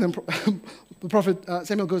 And then the prophet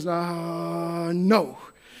Samuel goes, no.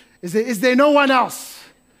 Is there no one else?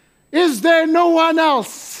 Is there no one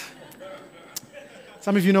else?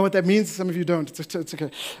 Some of you know what that means. Some of you don't. It's okay.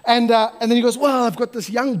 And then he goes, well, I've got this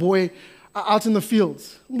young boy out in the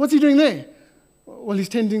fields. What's he doing there? Well, he's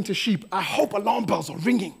tending to sheep. I hope alarm bells are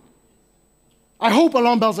ringing.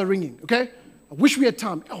 Okay? I wish we had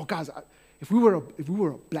time. Oh, guys, if we were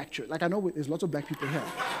a black church, like I know there's lots of black people here.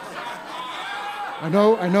 I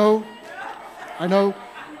know.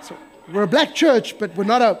 So we're a black church, but we're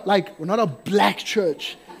not a black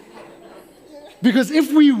church. Because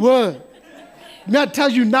if we were, may I tell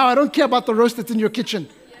you now, I don't care about the roast that's in your kitchen.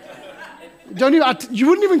 You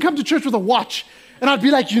wouldn't even come to church with a watch. And I'd be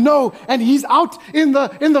like, and he's out in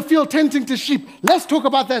the field tending to sheep. Let's talk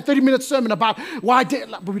about that 30-minute sermon about why,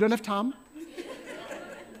 but we don't have time.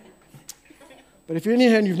 But if you're in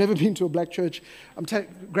here and you've never been to a black church,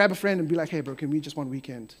 grab a friend and be like, hey, bro, can we just one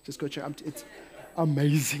weekend? Just go check. It's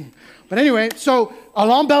amazing. But anyway, so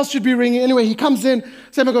alarm bells should be ringing. Anyway, he comes in.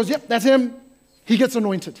 Samuel goes, yep, that's him. He gets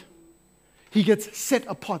anointed. He gets set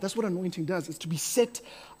apart. That's what anointing does. It's to be set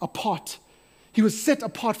apart. He was set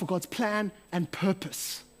apart for God's plan and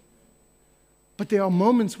purpose. But there are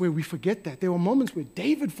moments where we forget that. There were moments where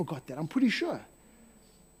David forgot that, I'm pretty sure.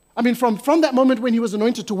 I mean, from that moment when he was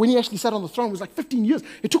anointed to when he actually sat on the throne, it was like 15 years.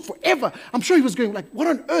 It took forever. I'm sure he was going like, what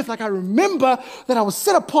on earth? Like, I remember that I was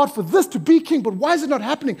set apart for this to be king, but why is it not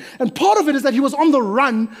happening? And part of it is that he was on the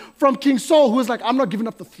run from King Saul, who was like, I'm not giving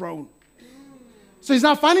up the throne. So he's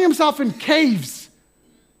now finding himself in caves.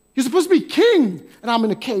 He's supposed to be king, and I'm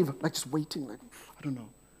in a cave, like just waiting, like, I don't know.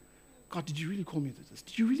 God, did you really call me to this?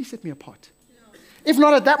 Did you really set me apart? No. If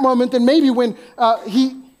not at that moment, then maybe when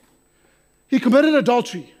he committed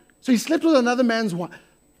adultery. So he slept with another man's wife.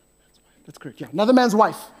 That's correct, yeah. Another man's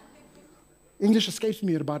wife. English escapes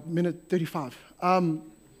me at about minute 35. And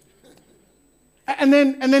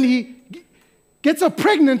then he gets her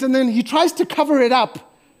pregnant, and then he tries to cover it up.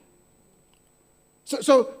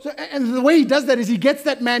 So, and the way he does that is he gets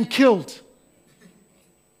that man killed.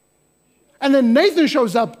 And then Nathan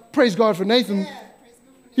shows up. Praise God for Nathan.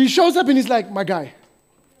 He shows up and he's like, my guy,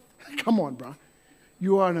 come on, bro.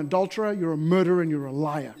 You are an adulterer, you're a murderer, and you're a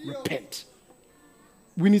liar. Repent.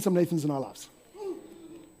 We need some Nathans in our lives.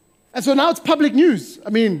 And so now it's public news. I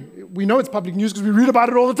mean, we know it's public news because we read about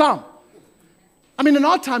it all the time. I mean, in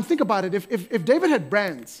our time, think about it. If David had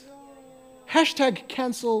brands, hashtag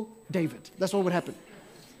cancel David. That's what would happen.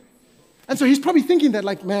 And so he's probably thinking that,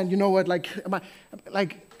 like, man, you know what? Like,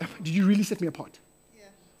 did you really set me apart? Yeah.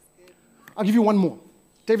 I'll give you one more.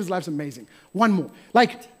 David's life's amazing. One more.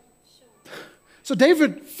 So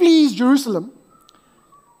David flees Jerusalem.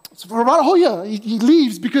 So for about a whole year, he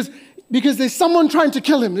leaves because there's someone trying to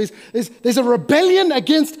kill him. There's a rebellion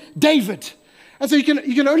against David. And so you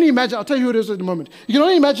can only imagine, I'll tell you who it is in a moment. You can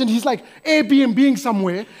only imagine he's like Airbnb-ing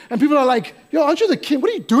somewhere, and people are like, yo, aren't you the king? What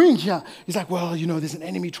are you doing here? He's like, well, there's an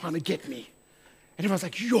enemy trying to get me. And everyone's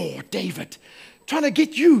like, you're David, trying to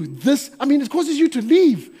get you. It causes you to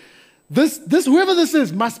leave. Whoever this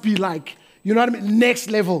is must be like, you know what I mean, next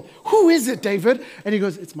level. Who is it, David? And he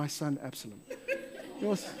goes, it's my son, Absalom.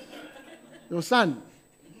 Your son.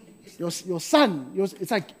 Your son. It's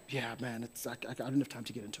like, yeah, man, it's like, I don't have time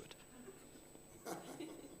to get into it.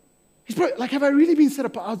 He's probably like, have I really been set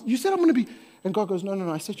apart? You said I'm going to be... And God goes,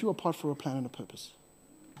 no, I set you apart for a plan and a purpose.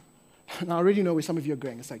 And I already know where some of you are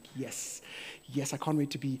going. It's like, yes, I can't wait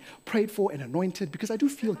to be prayed for and anointed because I do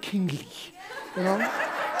feel kingly,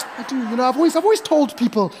 I do, I've always told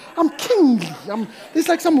people I'm kingly. There's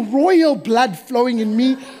like some royal blood flowing in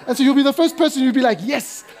me. And so you'll be the first person who'll be like,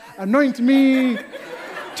 yes, anoint me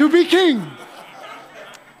to be king.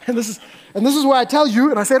 And this is where I tell you,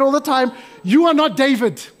 and I say it all the time, you are not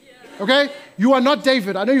David. Okay? You are not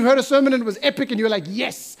David. I know you heard a sermon and it was epic and you're like,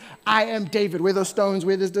 yes, I am David. Where those stones,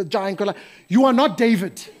 where there's the giant. You are not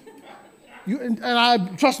David.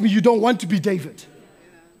 Trust me, you don't want to be David.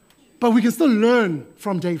 But we can still learn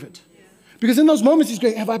from David. Because in those moments he's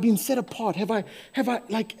going, have I been set apart? Have I,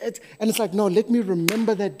 like, and it's like, no, let me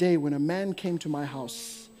remember that day when a man came to my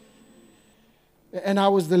house. And I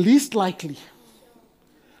was the least likely.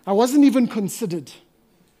 I wasn't even considered.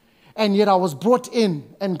 And yet I was brought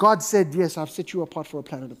in, and God said, yes, I've set you apart for a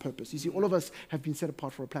plan and a purpose. You see, all of us have been set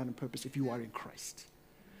apart for a plan and purpose if you are in Christ.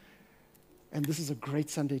 And this is a great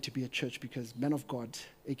Sunday to be at church because man of God,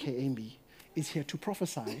 a.k.a. me, is here to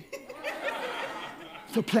prophesy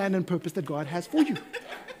the plan and purpose that God has for you.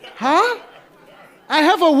 Huh? I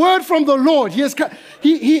have a word from the Lord.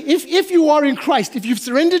 If you are in Christ, if you've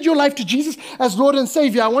surrendered your life to Jesus as Lord and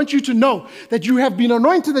Savior, I want you to know that you have been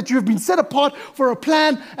anointed, that you have been set apart for a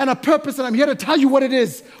plan and a purpose, and I'm here to tell you what it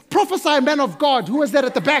is. Prophesy, man of God. Who is that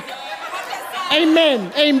at the back?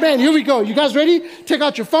 Amen. Amen. Here we go. You guys ready? Take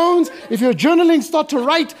out your phones. If you're journaling, start to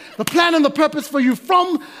write the plan and the purpose for you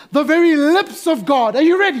from the very lips of God. Are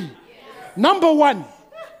you ready? Number one,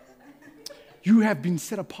 you have been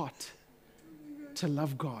set apart to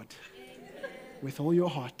love God with all your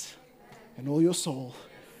heart and all your soul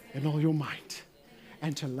and all your mind,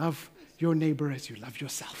 and to love your neighbor as you love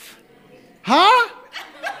yourself. Huh?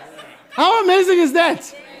 How amazing is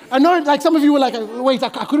that? I know, like some of you were like, wait, I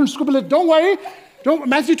couldn't scribble it. Don't worry.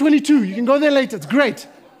 Matthew 22, you can go there later. It's great.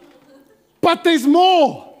 But there's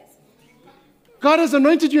more. God has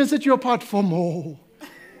anointed you and set you apart for more.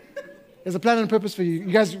 There's a plan and purpose for you.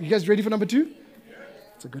 You guys ready for number two?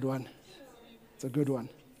 It's a good one. It's a good one.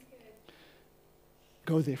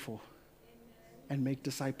 Go therefore and make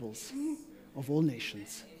disciples of all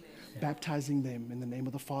nations, baptizing them in the name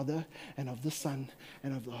of the Father and of the Son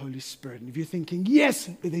and of the Holy Spirit. And if you're thinking, yes,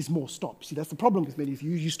 there's more, stop. See, that's the problem with many of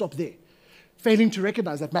you. You stop there. Failing to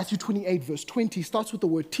recognize that Matthew 28 verse 20 starts with the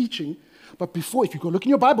word teaching. But before, if you go look in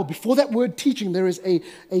your Bible, before that word teaching, there is a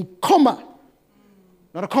comma.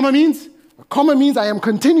 Not a comma means? A comma means I am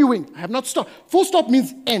continuing. I have not stopped. Full stop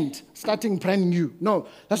means end, starting brand new. No,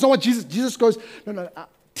 that's not what Jesus goes,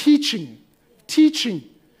 teaching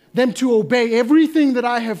them to obey everything that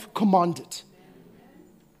I have commanded.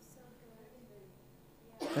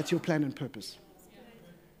 That's your plan and purpose.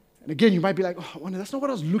 And again, you might be like, oh, Wanda, that's not what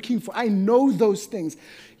I was looking for. I know those things.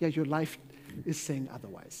 Yeah, your life is saying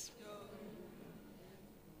otherwise.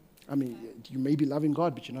 I mean, you may be loving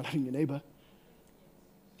God, but you're not loving your neighbor.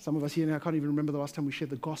 Some of us here now, I can't even remember the last time we shared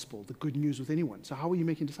the gospel, the good news with anyone. So how are you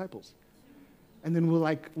making disciples? And then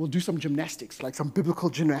we'll do some gymnastics, like some biblical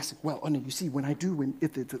gymnastics. Well, you see, when I do,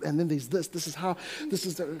 and then there's this is how,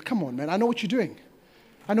 come on, man, I know what you're doing.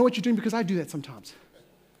 I know what you're doing because I do that sometimes.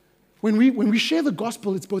 When we share the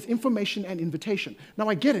gospel, it's both information and invitation. Now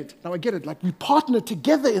I get it. Like we partner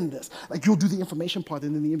together in this. Like you'll do the information part,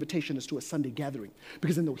 and then the invitation is to a Sunday gathering,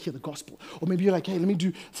 because then they'll hear the gospel. Or maybe you're like, hey, let me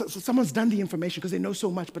do. So someone's done the information because they know so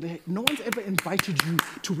much, but no one's ever invited you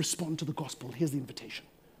to respond to the gospel. Here's the invitation.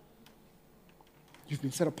 You've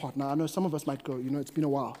been set apart. Now I know some of us might go, it's been a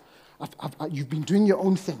while. You've been doing your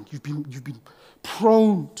own thing. You've been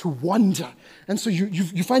prone to wonder. And so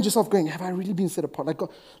you find yourself going, have I really been set apart?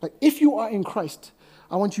 Like if you are in Christ,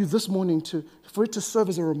 I want you this morning for it to serve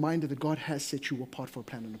as a reminder that God has set you apart for a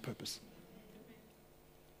plan and a purpose.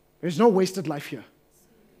 There's no wasted life here.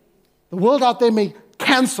 The world out there may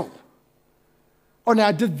cancel. Oh, no,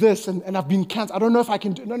 I did this and I've been canceled. I don't know if I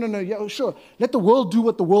can do. No. Yeah, sure. Let the world do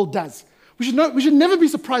what the world does. We should never be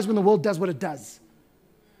surprised when the world does what it does.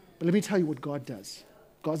 But let me tell you what God does.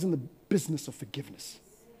 God's in the business of forgiveness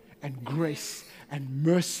and grace and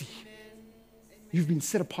mercy. You've been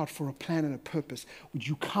set apart for a plan and a purpose. Would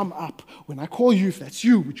you come up? When I call you, if that's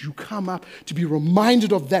you, would you come up to be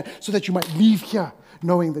reminded of that so that you might leave here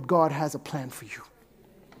knowing that God has a plan for you?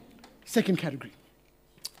 Second category.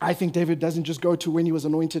 I think David doesn't just go to when he was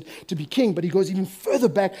anointed to be king, but he goes even further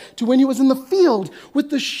back to when he was in the field with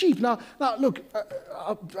the sheep. Now look,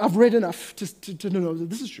 I've read enough to know that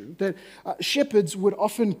this is true, that shepherds would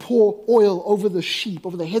often pour oil over the sheep,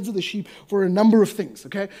 over the heads of the sheep for a number of things,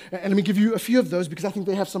 okay? And let me give you a few of those because I think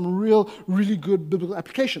they have some really good biblical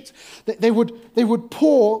applications. They would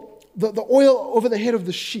pour the oil over the head of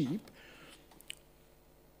the sheep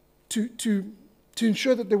to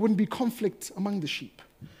ensure that there wouldn't be conflict among the sheep.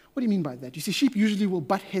 What do you mean by that? You see, sheep usually will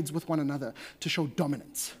butt heads with one another to show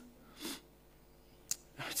dominance.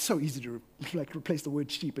 It's so easy to replace the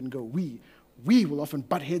word sheep and go we. We will often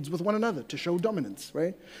butt heads with one another to show dominance,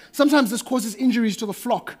 right? Sometimes this causes injuries to the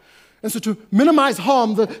flock. And so to minimize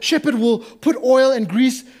harm, the shepherd will put oil and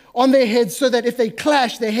grease on their heads so that if they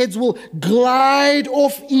clash, their heads will glide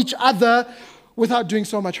off each other without doing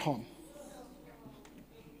so much harm.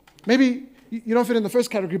 Maybe you don't fit in the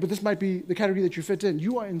first category, but this might be the category that you fit in.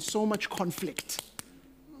 You are in so much conflict.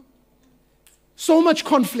 So much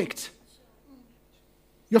conflict.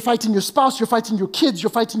 You're fighting your spouse, you're fighting your kids, you're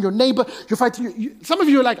fighting your neighbor, you're fighting some of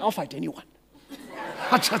you are like, I'll fight anyone.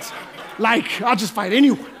 I'll just fight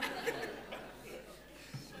anyone.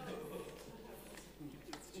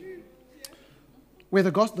 Where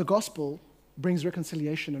the gospel brings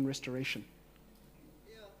reconciliation and restoration.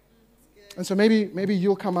 And so maybe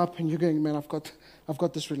you'll come up and you're going, man, I've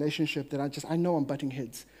got this relationship that I know I'm butting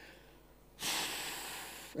heads.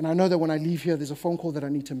 And I know that when I leave here, there's a phone call that I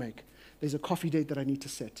need to make. There's a coffee date that I need to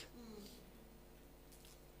set.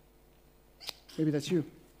 Maybe that's you.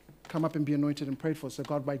 Come up and be anointed and prayed for so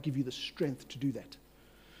God might give you the strength to do that.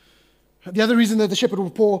 The other reason that the shepherd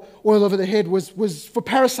would pour oil over the head was for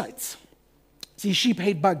parasites. See, sheep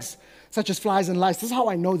hate bugs, such as flies and lice. This is how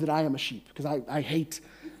I know that I am a sheep, because I hate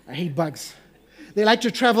bugs. They like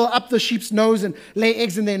to travel up the sheep's nose and lay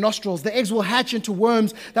eggs in their nostrils. The eggs will hatch into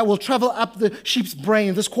worms that will travel up the sheep's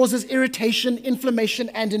brain. This causes irritation, inflammation,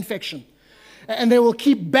 and infection. And they will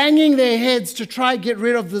keep banging their heads to try get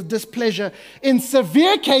rid of the displeasure. In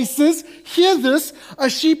severe cases, hear this, a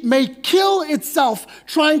sheep may kill itself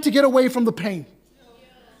trying to get away from the pain.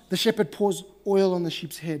 The shepherd pours oil on the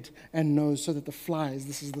sheep's head and nose so that the flies,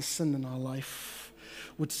 this is the sin in our life,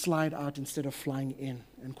 would slide out instead of flying in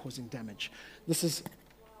and causing damage. This is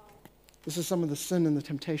some of the sin and the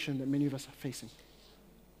temptation that many of us are facing.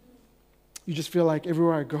 You just feel like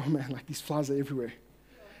everywhere I go, man, like these flies are everywhere.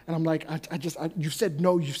 And I'm like, you've said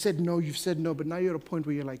no, but now you're at a point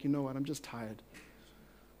where you're like, you know what, I'm just tired.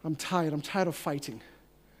 I'm tired of fighting.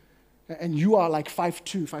 And you are like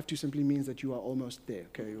 5'2". 5'2" simply means that you are almost there,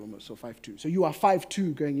 okay, almost, so 5'2". So you are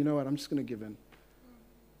 5'2", going, you know what, I'm just going to give in.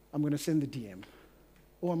 I'm going to send the DM.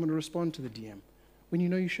 Or I'm going to respond to the DM when you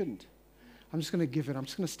know you shouldn't. I'm just going to give it. I'm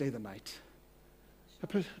just going to stay the night. A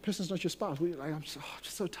person's not your spouse. I'm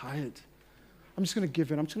just so tired. I'm just going to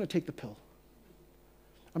give in. I'm just going to take the pill.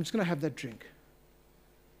 I'm just going to have that drink.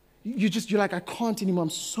 You're like, I can't anymore. I'm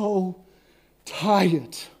so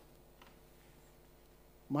tired.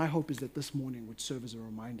 My hope is that this morning would serve as a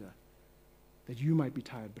reminder that you might be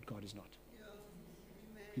tired, but God is not.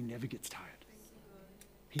 He never gets tired.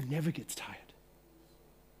 He never gets tired.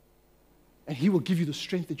 And He will give you the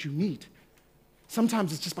strength that you need.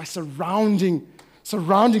 Sometimes it's just by surrounding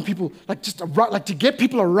people, like to get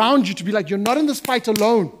people around you to be like, you're not in this fight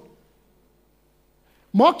alone.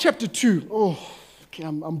 Mark chapter 2. Oh, okay,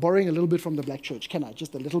 I'm borrowing a little bit from the black church. Can I?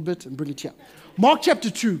 Just a little bit and bring it here. Mark chapter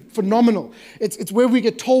 2, phenomenal. It's where we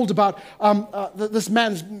get told about this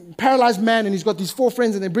paralyzed man, and he's got these 4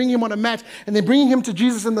 friends, and they bring him on a mat, and they're bringing him to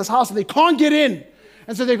Jesus in this house, and they can't get in.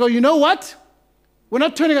 And so they go, you know what? We're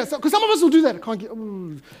not turning us, because some of us will do that. I can't get, a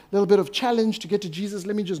little bit of challenge to get to Jesus.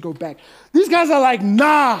 Let me just go back. These guys are like,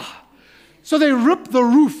 nah. So they rip the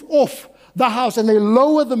roof off the house and they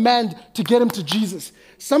lower the man to get him to Jesus.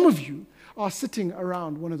 Some of you are sitting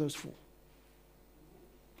around one of those 4.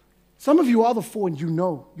 Some of you are the 4 and you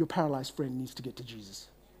know your paralyzed friend needs to get to Jesus.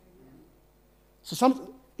 So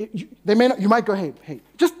you might go, hey,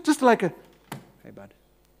 just like hey, bud.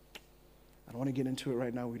 I don't want to get into it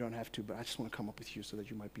right now. We don't have to, but I just want to come up with you so that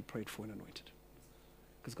you might be prayed for and anointed.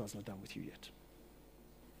 Because God's not done with you yet.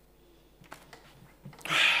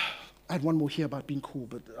 I had one more here about being cool,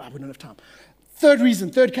 but we don't have time. Third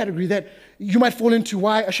category that you might fall into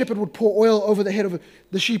why a shepherd would pour oil over the head of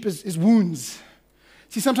the sheep is wounds.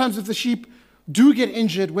 See, sometimes if the sheep do get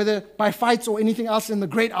injured, whether by fights or anything else in the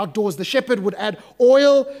great outdoors, the shepherd would add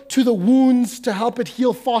oil to the wounds to help it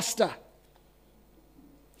heal faster.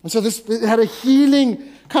 And so it had a healing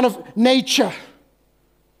kind of nature.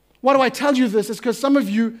 Why do I tell you this? It's because some of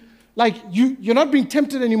you, you're not being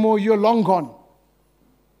tempted anymore, you're long gone.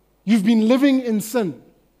 You've been living in sin.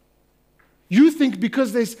 You think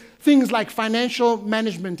because there's things like financial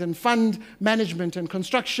management and fund management and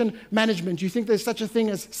construction management, you think there's such a thing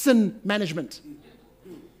as sin management.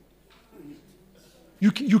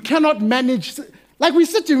 You cannot manage. Like we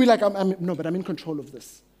sit here, we're like, no, but I'm in control of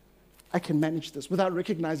this. I can manage this without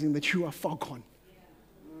recognizing that you are far gone.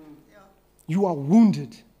 You are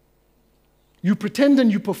wounded. You pretend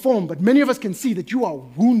and you perform, but many of us can see that you are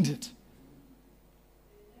wounded.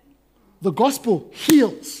 The gospel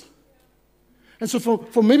heals. And so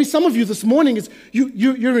for maybe some of you this morning,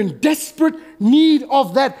 you're in desperate need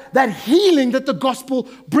of that healing that the gospel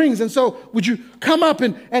brings. And so would you come up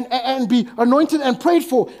and be anointed and prayed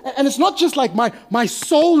for? And it's not just like my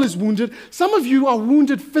soul is wounded. Some of you are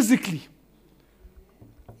wounded physically.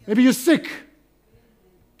 Maybe you're sick.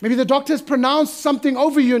 Maybe the doctor has pronounced something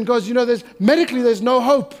over you and goes, medically there's no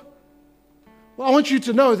hope. Well, I want you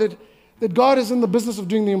to know that that God is in the business of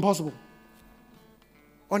doing the impossible.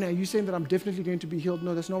 Oh, now, are you saying that I'm definitely going to be healed?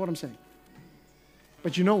 No, that's not what I'm saying.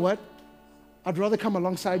 But you know what? I'd rather come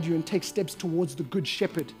alongside you and take steps towards the good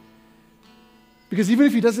shepherd. Because even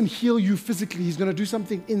if he doesn't heal you physically, he's going to do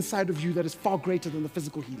something inside of you that is far greater than the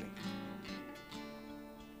physical healing.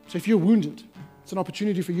 So if you're wounded, it's an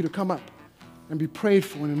opportunity for you to come up and be prayed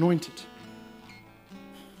for and anointed.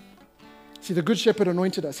 See, the Good Shepherd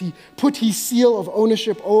anointed us. He put his seal of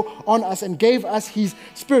ownership on us and gave us his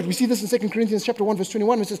Spirit. We see this in 2 Corinthians chapter 1, verse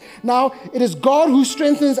 21, which says, now it is God who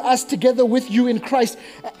strengthens us together with you in Christ,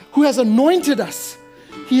 who has anointed us.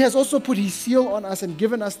 He has also put his seal on us and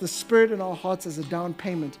given us the Spirit in our hearts as a down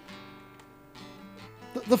payment.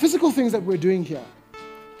 The physical things that we're doing here,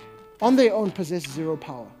 on their own, possess zero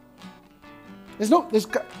power. There's no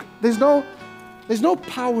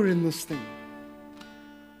power in this thing.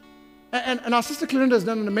 And our sister Clarinda has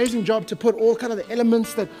done an amazing job to put all kind of the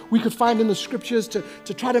elements that we could find in the scriptures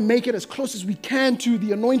to try to make it as close as we can to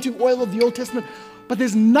the anointing oil of the Old Testament. But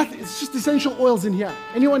there's nothing, it's just essential oils in here.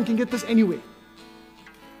 Anyone can get this anyway.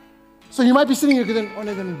 So you might be sitting here going, oh,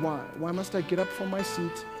 then why? Why must I get up from my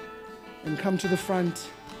seat and come to the front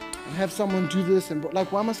and have someone do this? And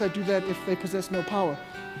like, why must I do that if they possess no power?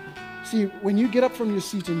 See, when you get up from your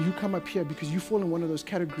seat and you come up here because you fall in one of those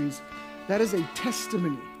categories, that is a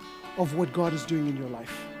testimony of what God is doing in your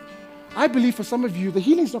life. I believe for some of you, the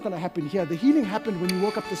healing's not going to happen here. The healing happened when you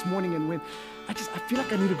woke up this morning and went, I feel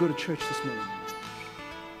like I need to go to church this morning.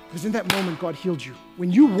 Because in that moment, God healed you.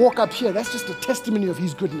 When you walk up here, that's just a testimony of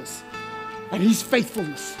his goodness and his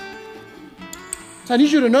faithfulness. So I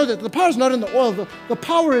need you to know that the power is not in the oil. The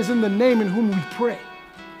power is in the name in whom we pray.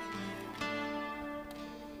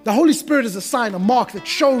 The Holy Spirit is a sign, a mark that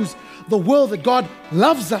shows the world that God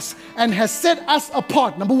loves us and has set us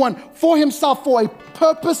apart. Number one, for himself, for a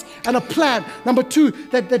purpose and a plan. Number two,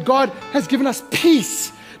 that God has given us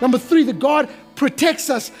peace. Number three, that God protects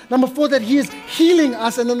us. Number four, that he is healing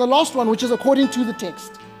us. And then the last one, which is according to the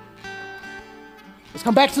text. Let's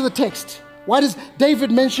come back to the text. Why does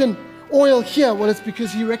David mention oil here? Well, it's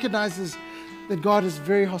because he recognizes that God is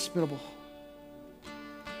very hospitable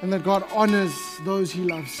and that God honors those he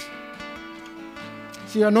loves.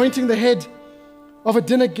 See, anointing the head of a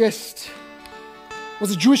dinner guest was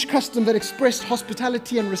a Jewish custom that expressed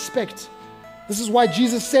hospitality and respect. This is why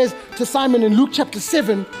Jesus says to Simon in Luke chapter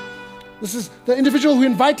 7, this is the individual who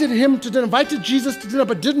invited Jesus to dinner,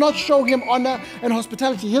 but did not show him honor and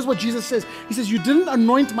hospitality. Here's what Jesus says. He says, you didn't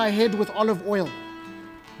anoint my head with olive oil.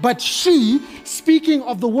 But she, speaking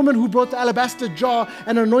of the woman who brought the alabaster jar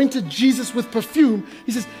and anointed Jesus with perfume,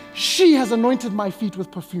 he says, she has anointed my feet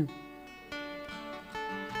with perfume.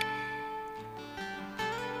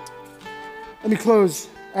 Let me close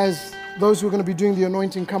as those who are going to be doing the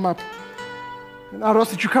anointing come up. And I'd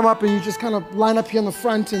ask that you come up and you just kind of line up here in the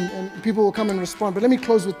front and people will come and respond. But let me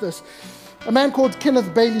close with this. A man called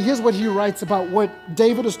Kenneth Bailey, here's what he writes about what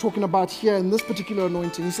David is talking about here in this particular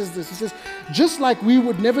anointing. He says this, he says, just like we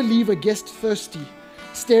would never leave a guest thirsty,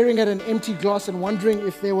 staring at an empty glass and wondering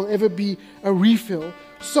if there will ever be a refill,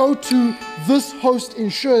 so too this host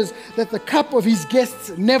ensures that the cup of his guests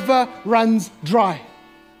never runs dry.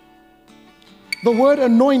 The word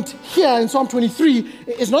anoint here in Psalm 23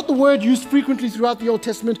 is not the word used frequently throughout the Old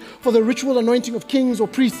Testament for the ritual anointing of kings or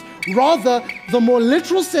priests. Rather, the more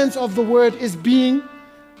literal sense of the word is being,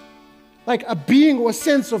 like a being or a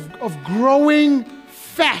sense of growing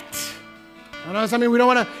fat. I know something we don't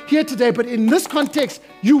want to hear today, but in this context,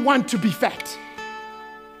 you want to be fat.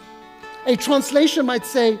 A translation might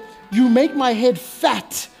say, you make my head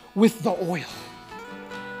fat with the oil.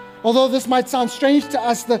 Although this might sound strange to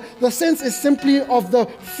us, the sense is simply of the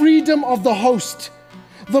freedom of the host,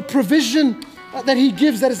 the provision that he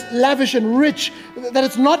gives that is lavish and rich, that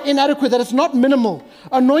it's not inadequate, that it's not minimal.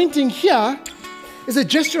 Anointing here is a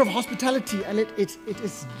gesture of hospitality, and it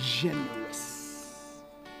is generous.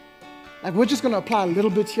 Like, we're just going to apply a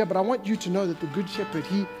little bit here, but I want you to know that the Good Shepherd,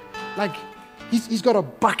 he's got a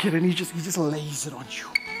bucket and he just lays it on you.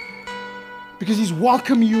 Because he's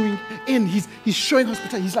welcoming you in. He's showing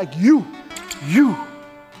hospitality. He's like, you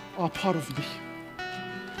are part of me.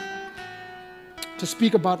 To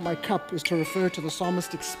speak about my cup is to refer to the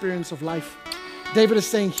psalmist's experience of life. David is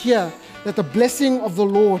saying here that the blessing of the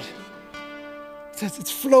Lord,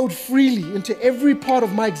 it's flowed freely into every part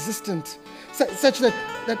of my existence, such that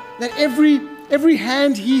every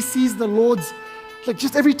hand he sees the Lord's, like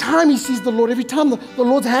just every time he sees the Lord, every time the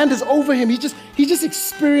Lord's hand is over him, he just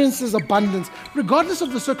experiences abundance, regardless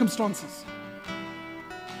of the circumstances.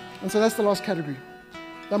 And so that's the last category.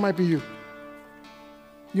 That might be you.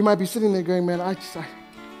 You might be sitting there going, man,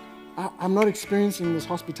 I'm not experiencing this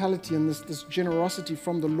hospitality and this generosity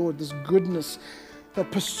from the Lord, this goodness that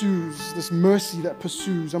pursues, this mercy that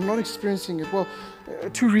pursues. I'm not experiencing it. Well,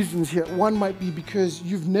 two reasons here. One might be because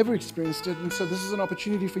you've never experienced it, and so this is an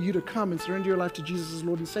opportunity for you to come and surrender your life to Jesus as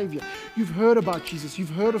Lord and Savior. You've heard about Jesus.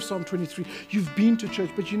 You've heard of Psalm 23. You've been to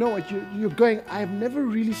church, but you know what? You're going, I have never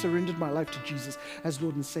really surrendered my life to Jesus as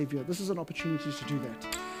Lord and Savior. This is an opportunity to do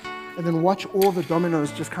that. And then watch all the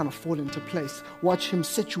dominoes just kind of fall into place. Watch Him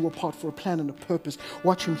set you apart for a plan and a purpose.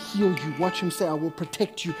 Watch Him heal you. Watch Him say, I will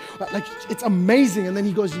protect you. Like, it's amazing. And then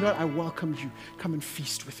He goes, you know what? I welcome you. Come and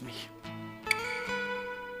feast with me.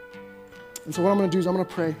 And so what I'm going to do is I'm going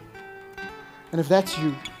to pray. And if that's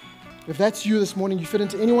you this morning, you fit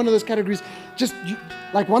into any one of those categories,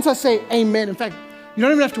 like once I say amen, in fact, you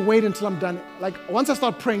don't even have to wait until I'm done. Like once I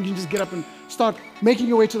start praying, you can just get up and start making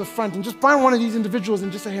your way to the front and just find one of these individuals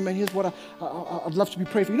and just say, hey man, here's what I'd love to be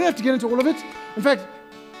prayed for. You don't have to get into all of it. In fact,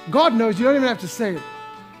 God knows you don't even have to say it.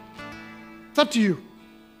 It's up to you.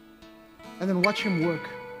 And then watch Him work.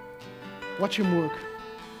 Watch Him work.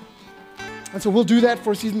 And so we'll do that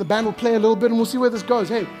for a season. The band will play a little bit and we'll see where this goes.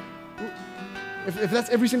 Hey, if that's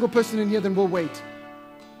every single person in here, then we'll wait.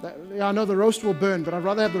 I know the roast will burn, but I'd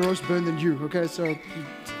rather have the roast burn than you, okay? So,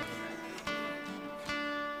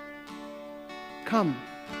 come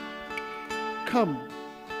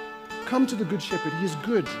to the Good Shepherd. He is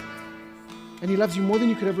good, and He loves you more than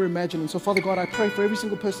you could ever imagine. And so, Father God, I pray for every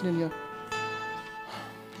single person in here.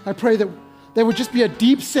 I pray that there would just be a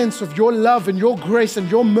deep sense of Your love and Your grace and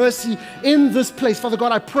Your mercy in this place. Father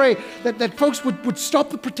God, I pray that folks would stop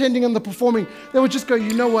the pretending and the performing. They would just go,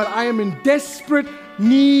 you know what? I am in desperate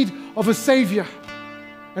need of a Savior.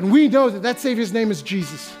 And we know that Savior's name is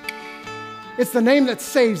Jesus. It's the name that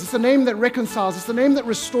saves. It's the name that reconciles. It's the name that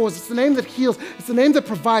restores. It's the name that heals. It's the name that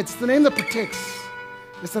provides. It's the name that protects.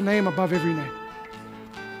 It's the name above every name.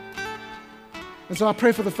 And so I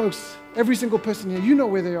pray for the folks, every single person here. You know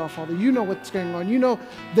where they are, Father. You know what's going on. You know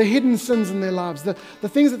the hidden sins in their lives, the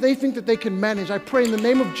things that they think that they can manage. I pray in the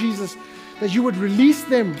name of Jesus that You would release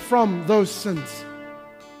them from those sins.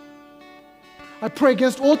 I pray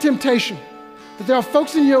against all temptation, that there are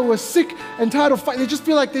folks in here who are sick and tired of fighting. They just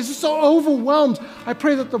feel like they're just so overwhelmed. I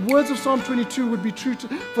pray that the words of Psalm 22 would be true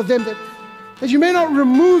for them, that You may not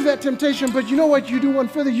remove that temptation, but you know what? You do one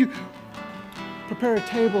further. You prepare a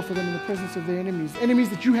table for them in the presence of their enemies, enemies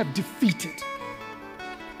that You have defeated.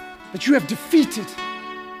 That You have defeated.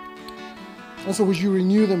 And so would You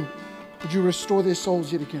renew them? Would You restore their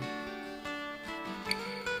souls yet again?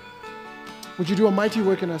 Would You do a mighty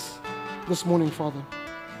work in us this morning, Father?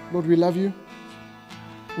 Lord, we love You.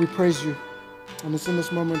 We praise You. And it's in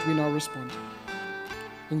this moment we now respond.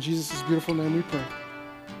 In Jesus' beautiful name we pray.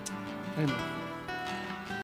 Amen.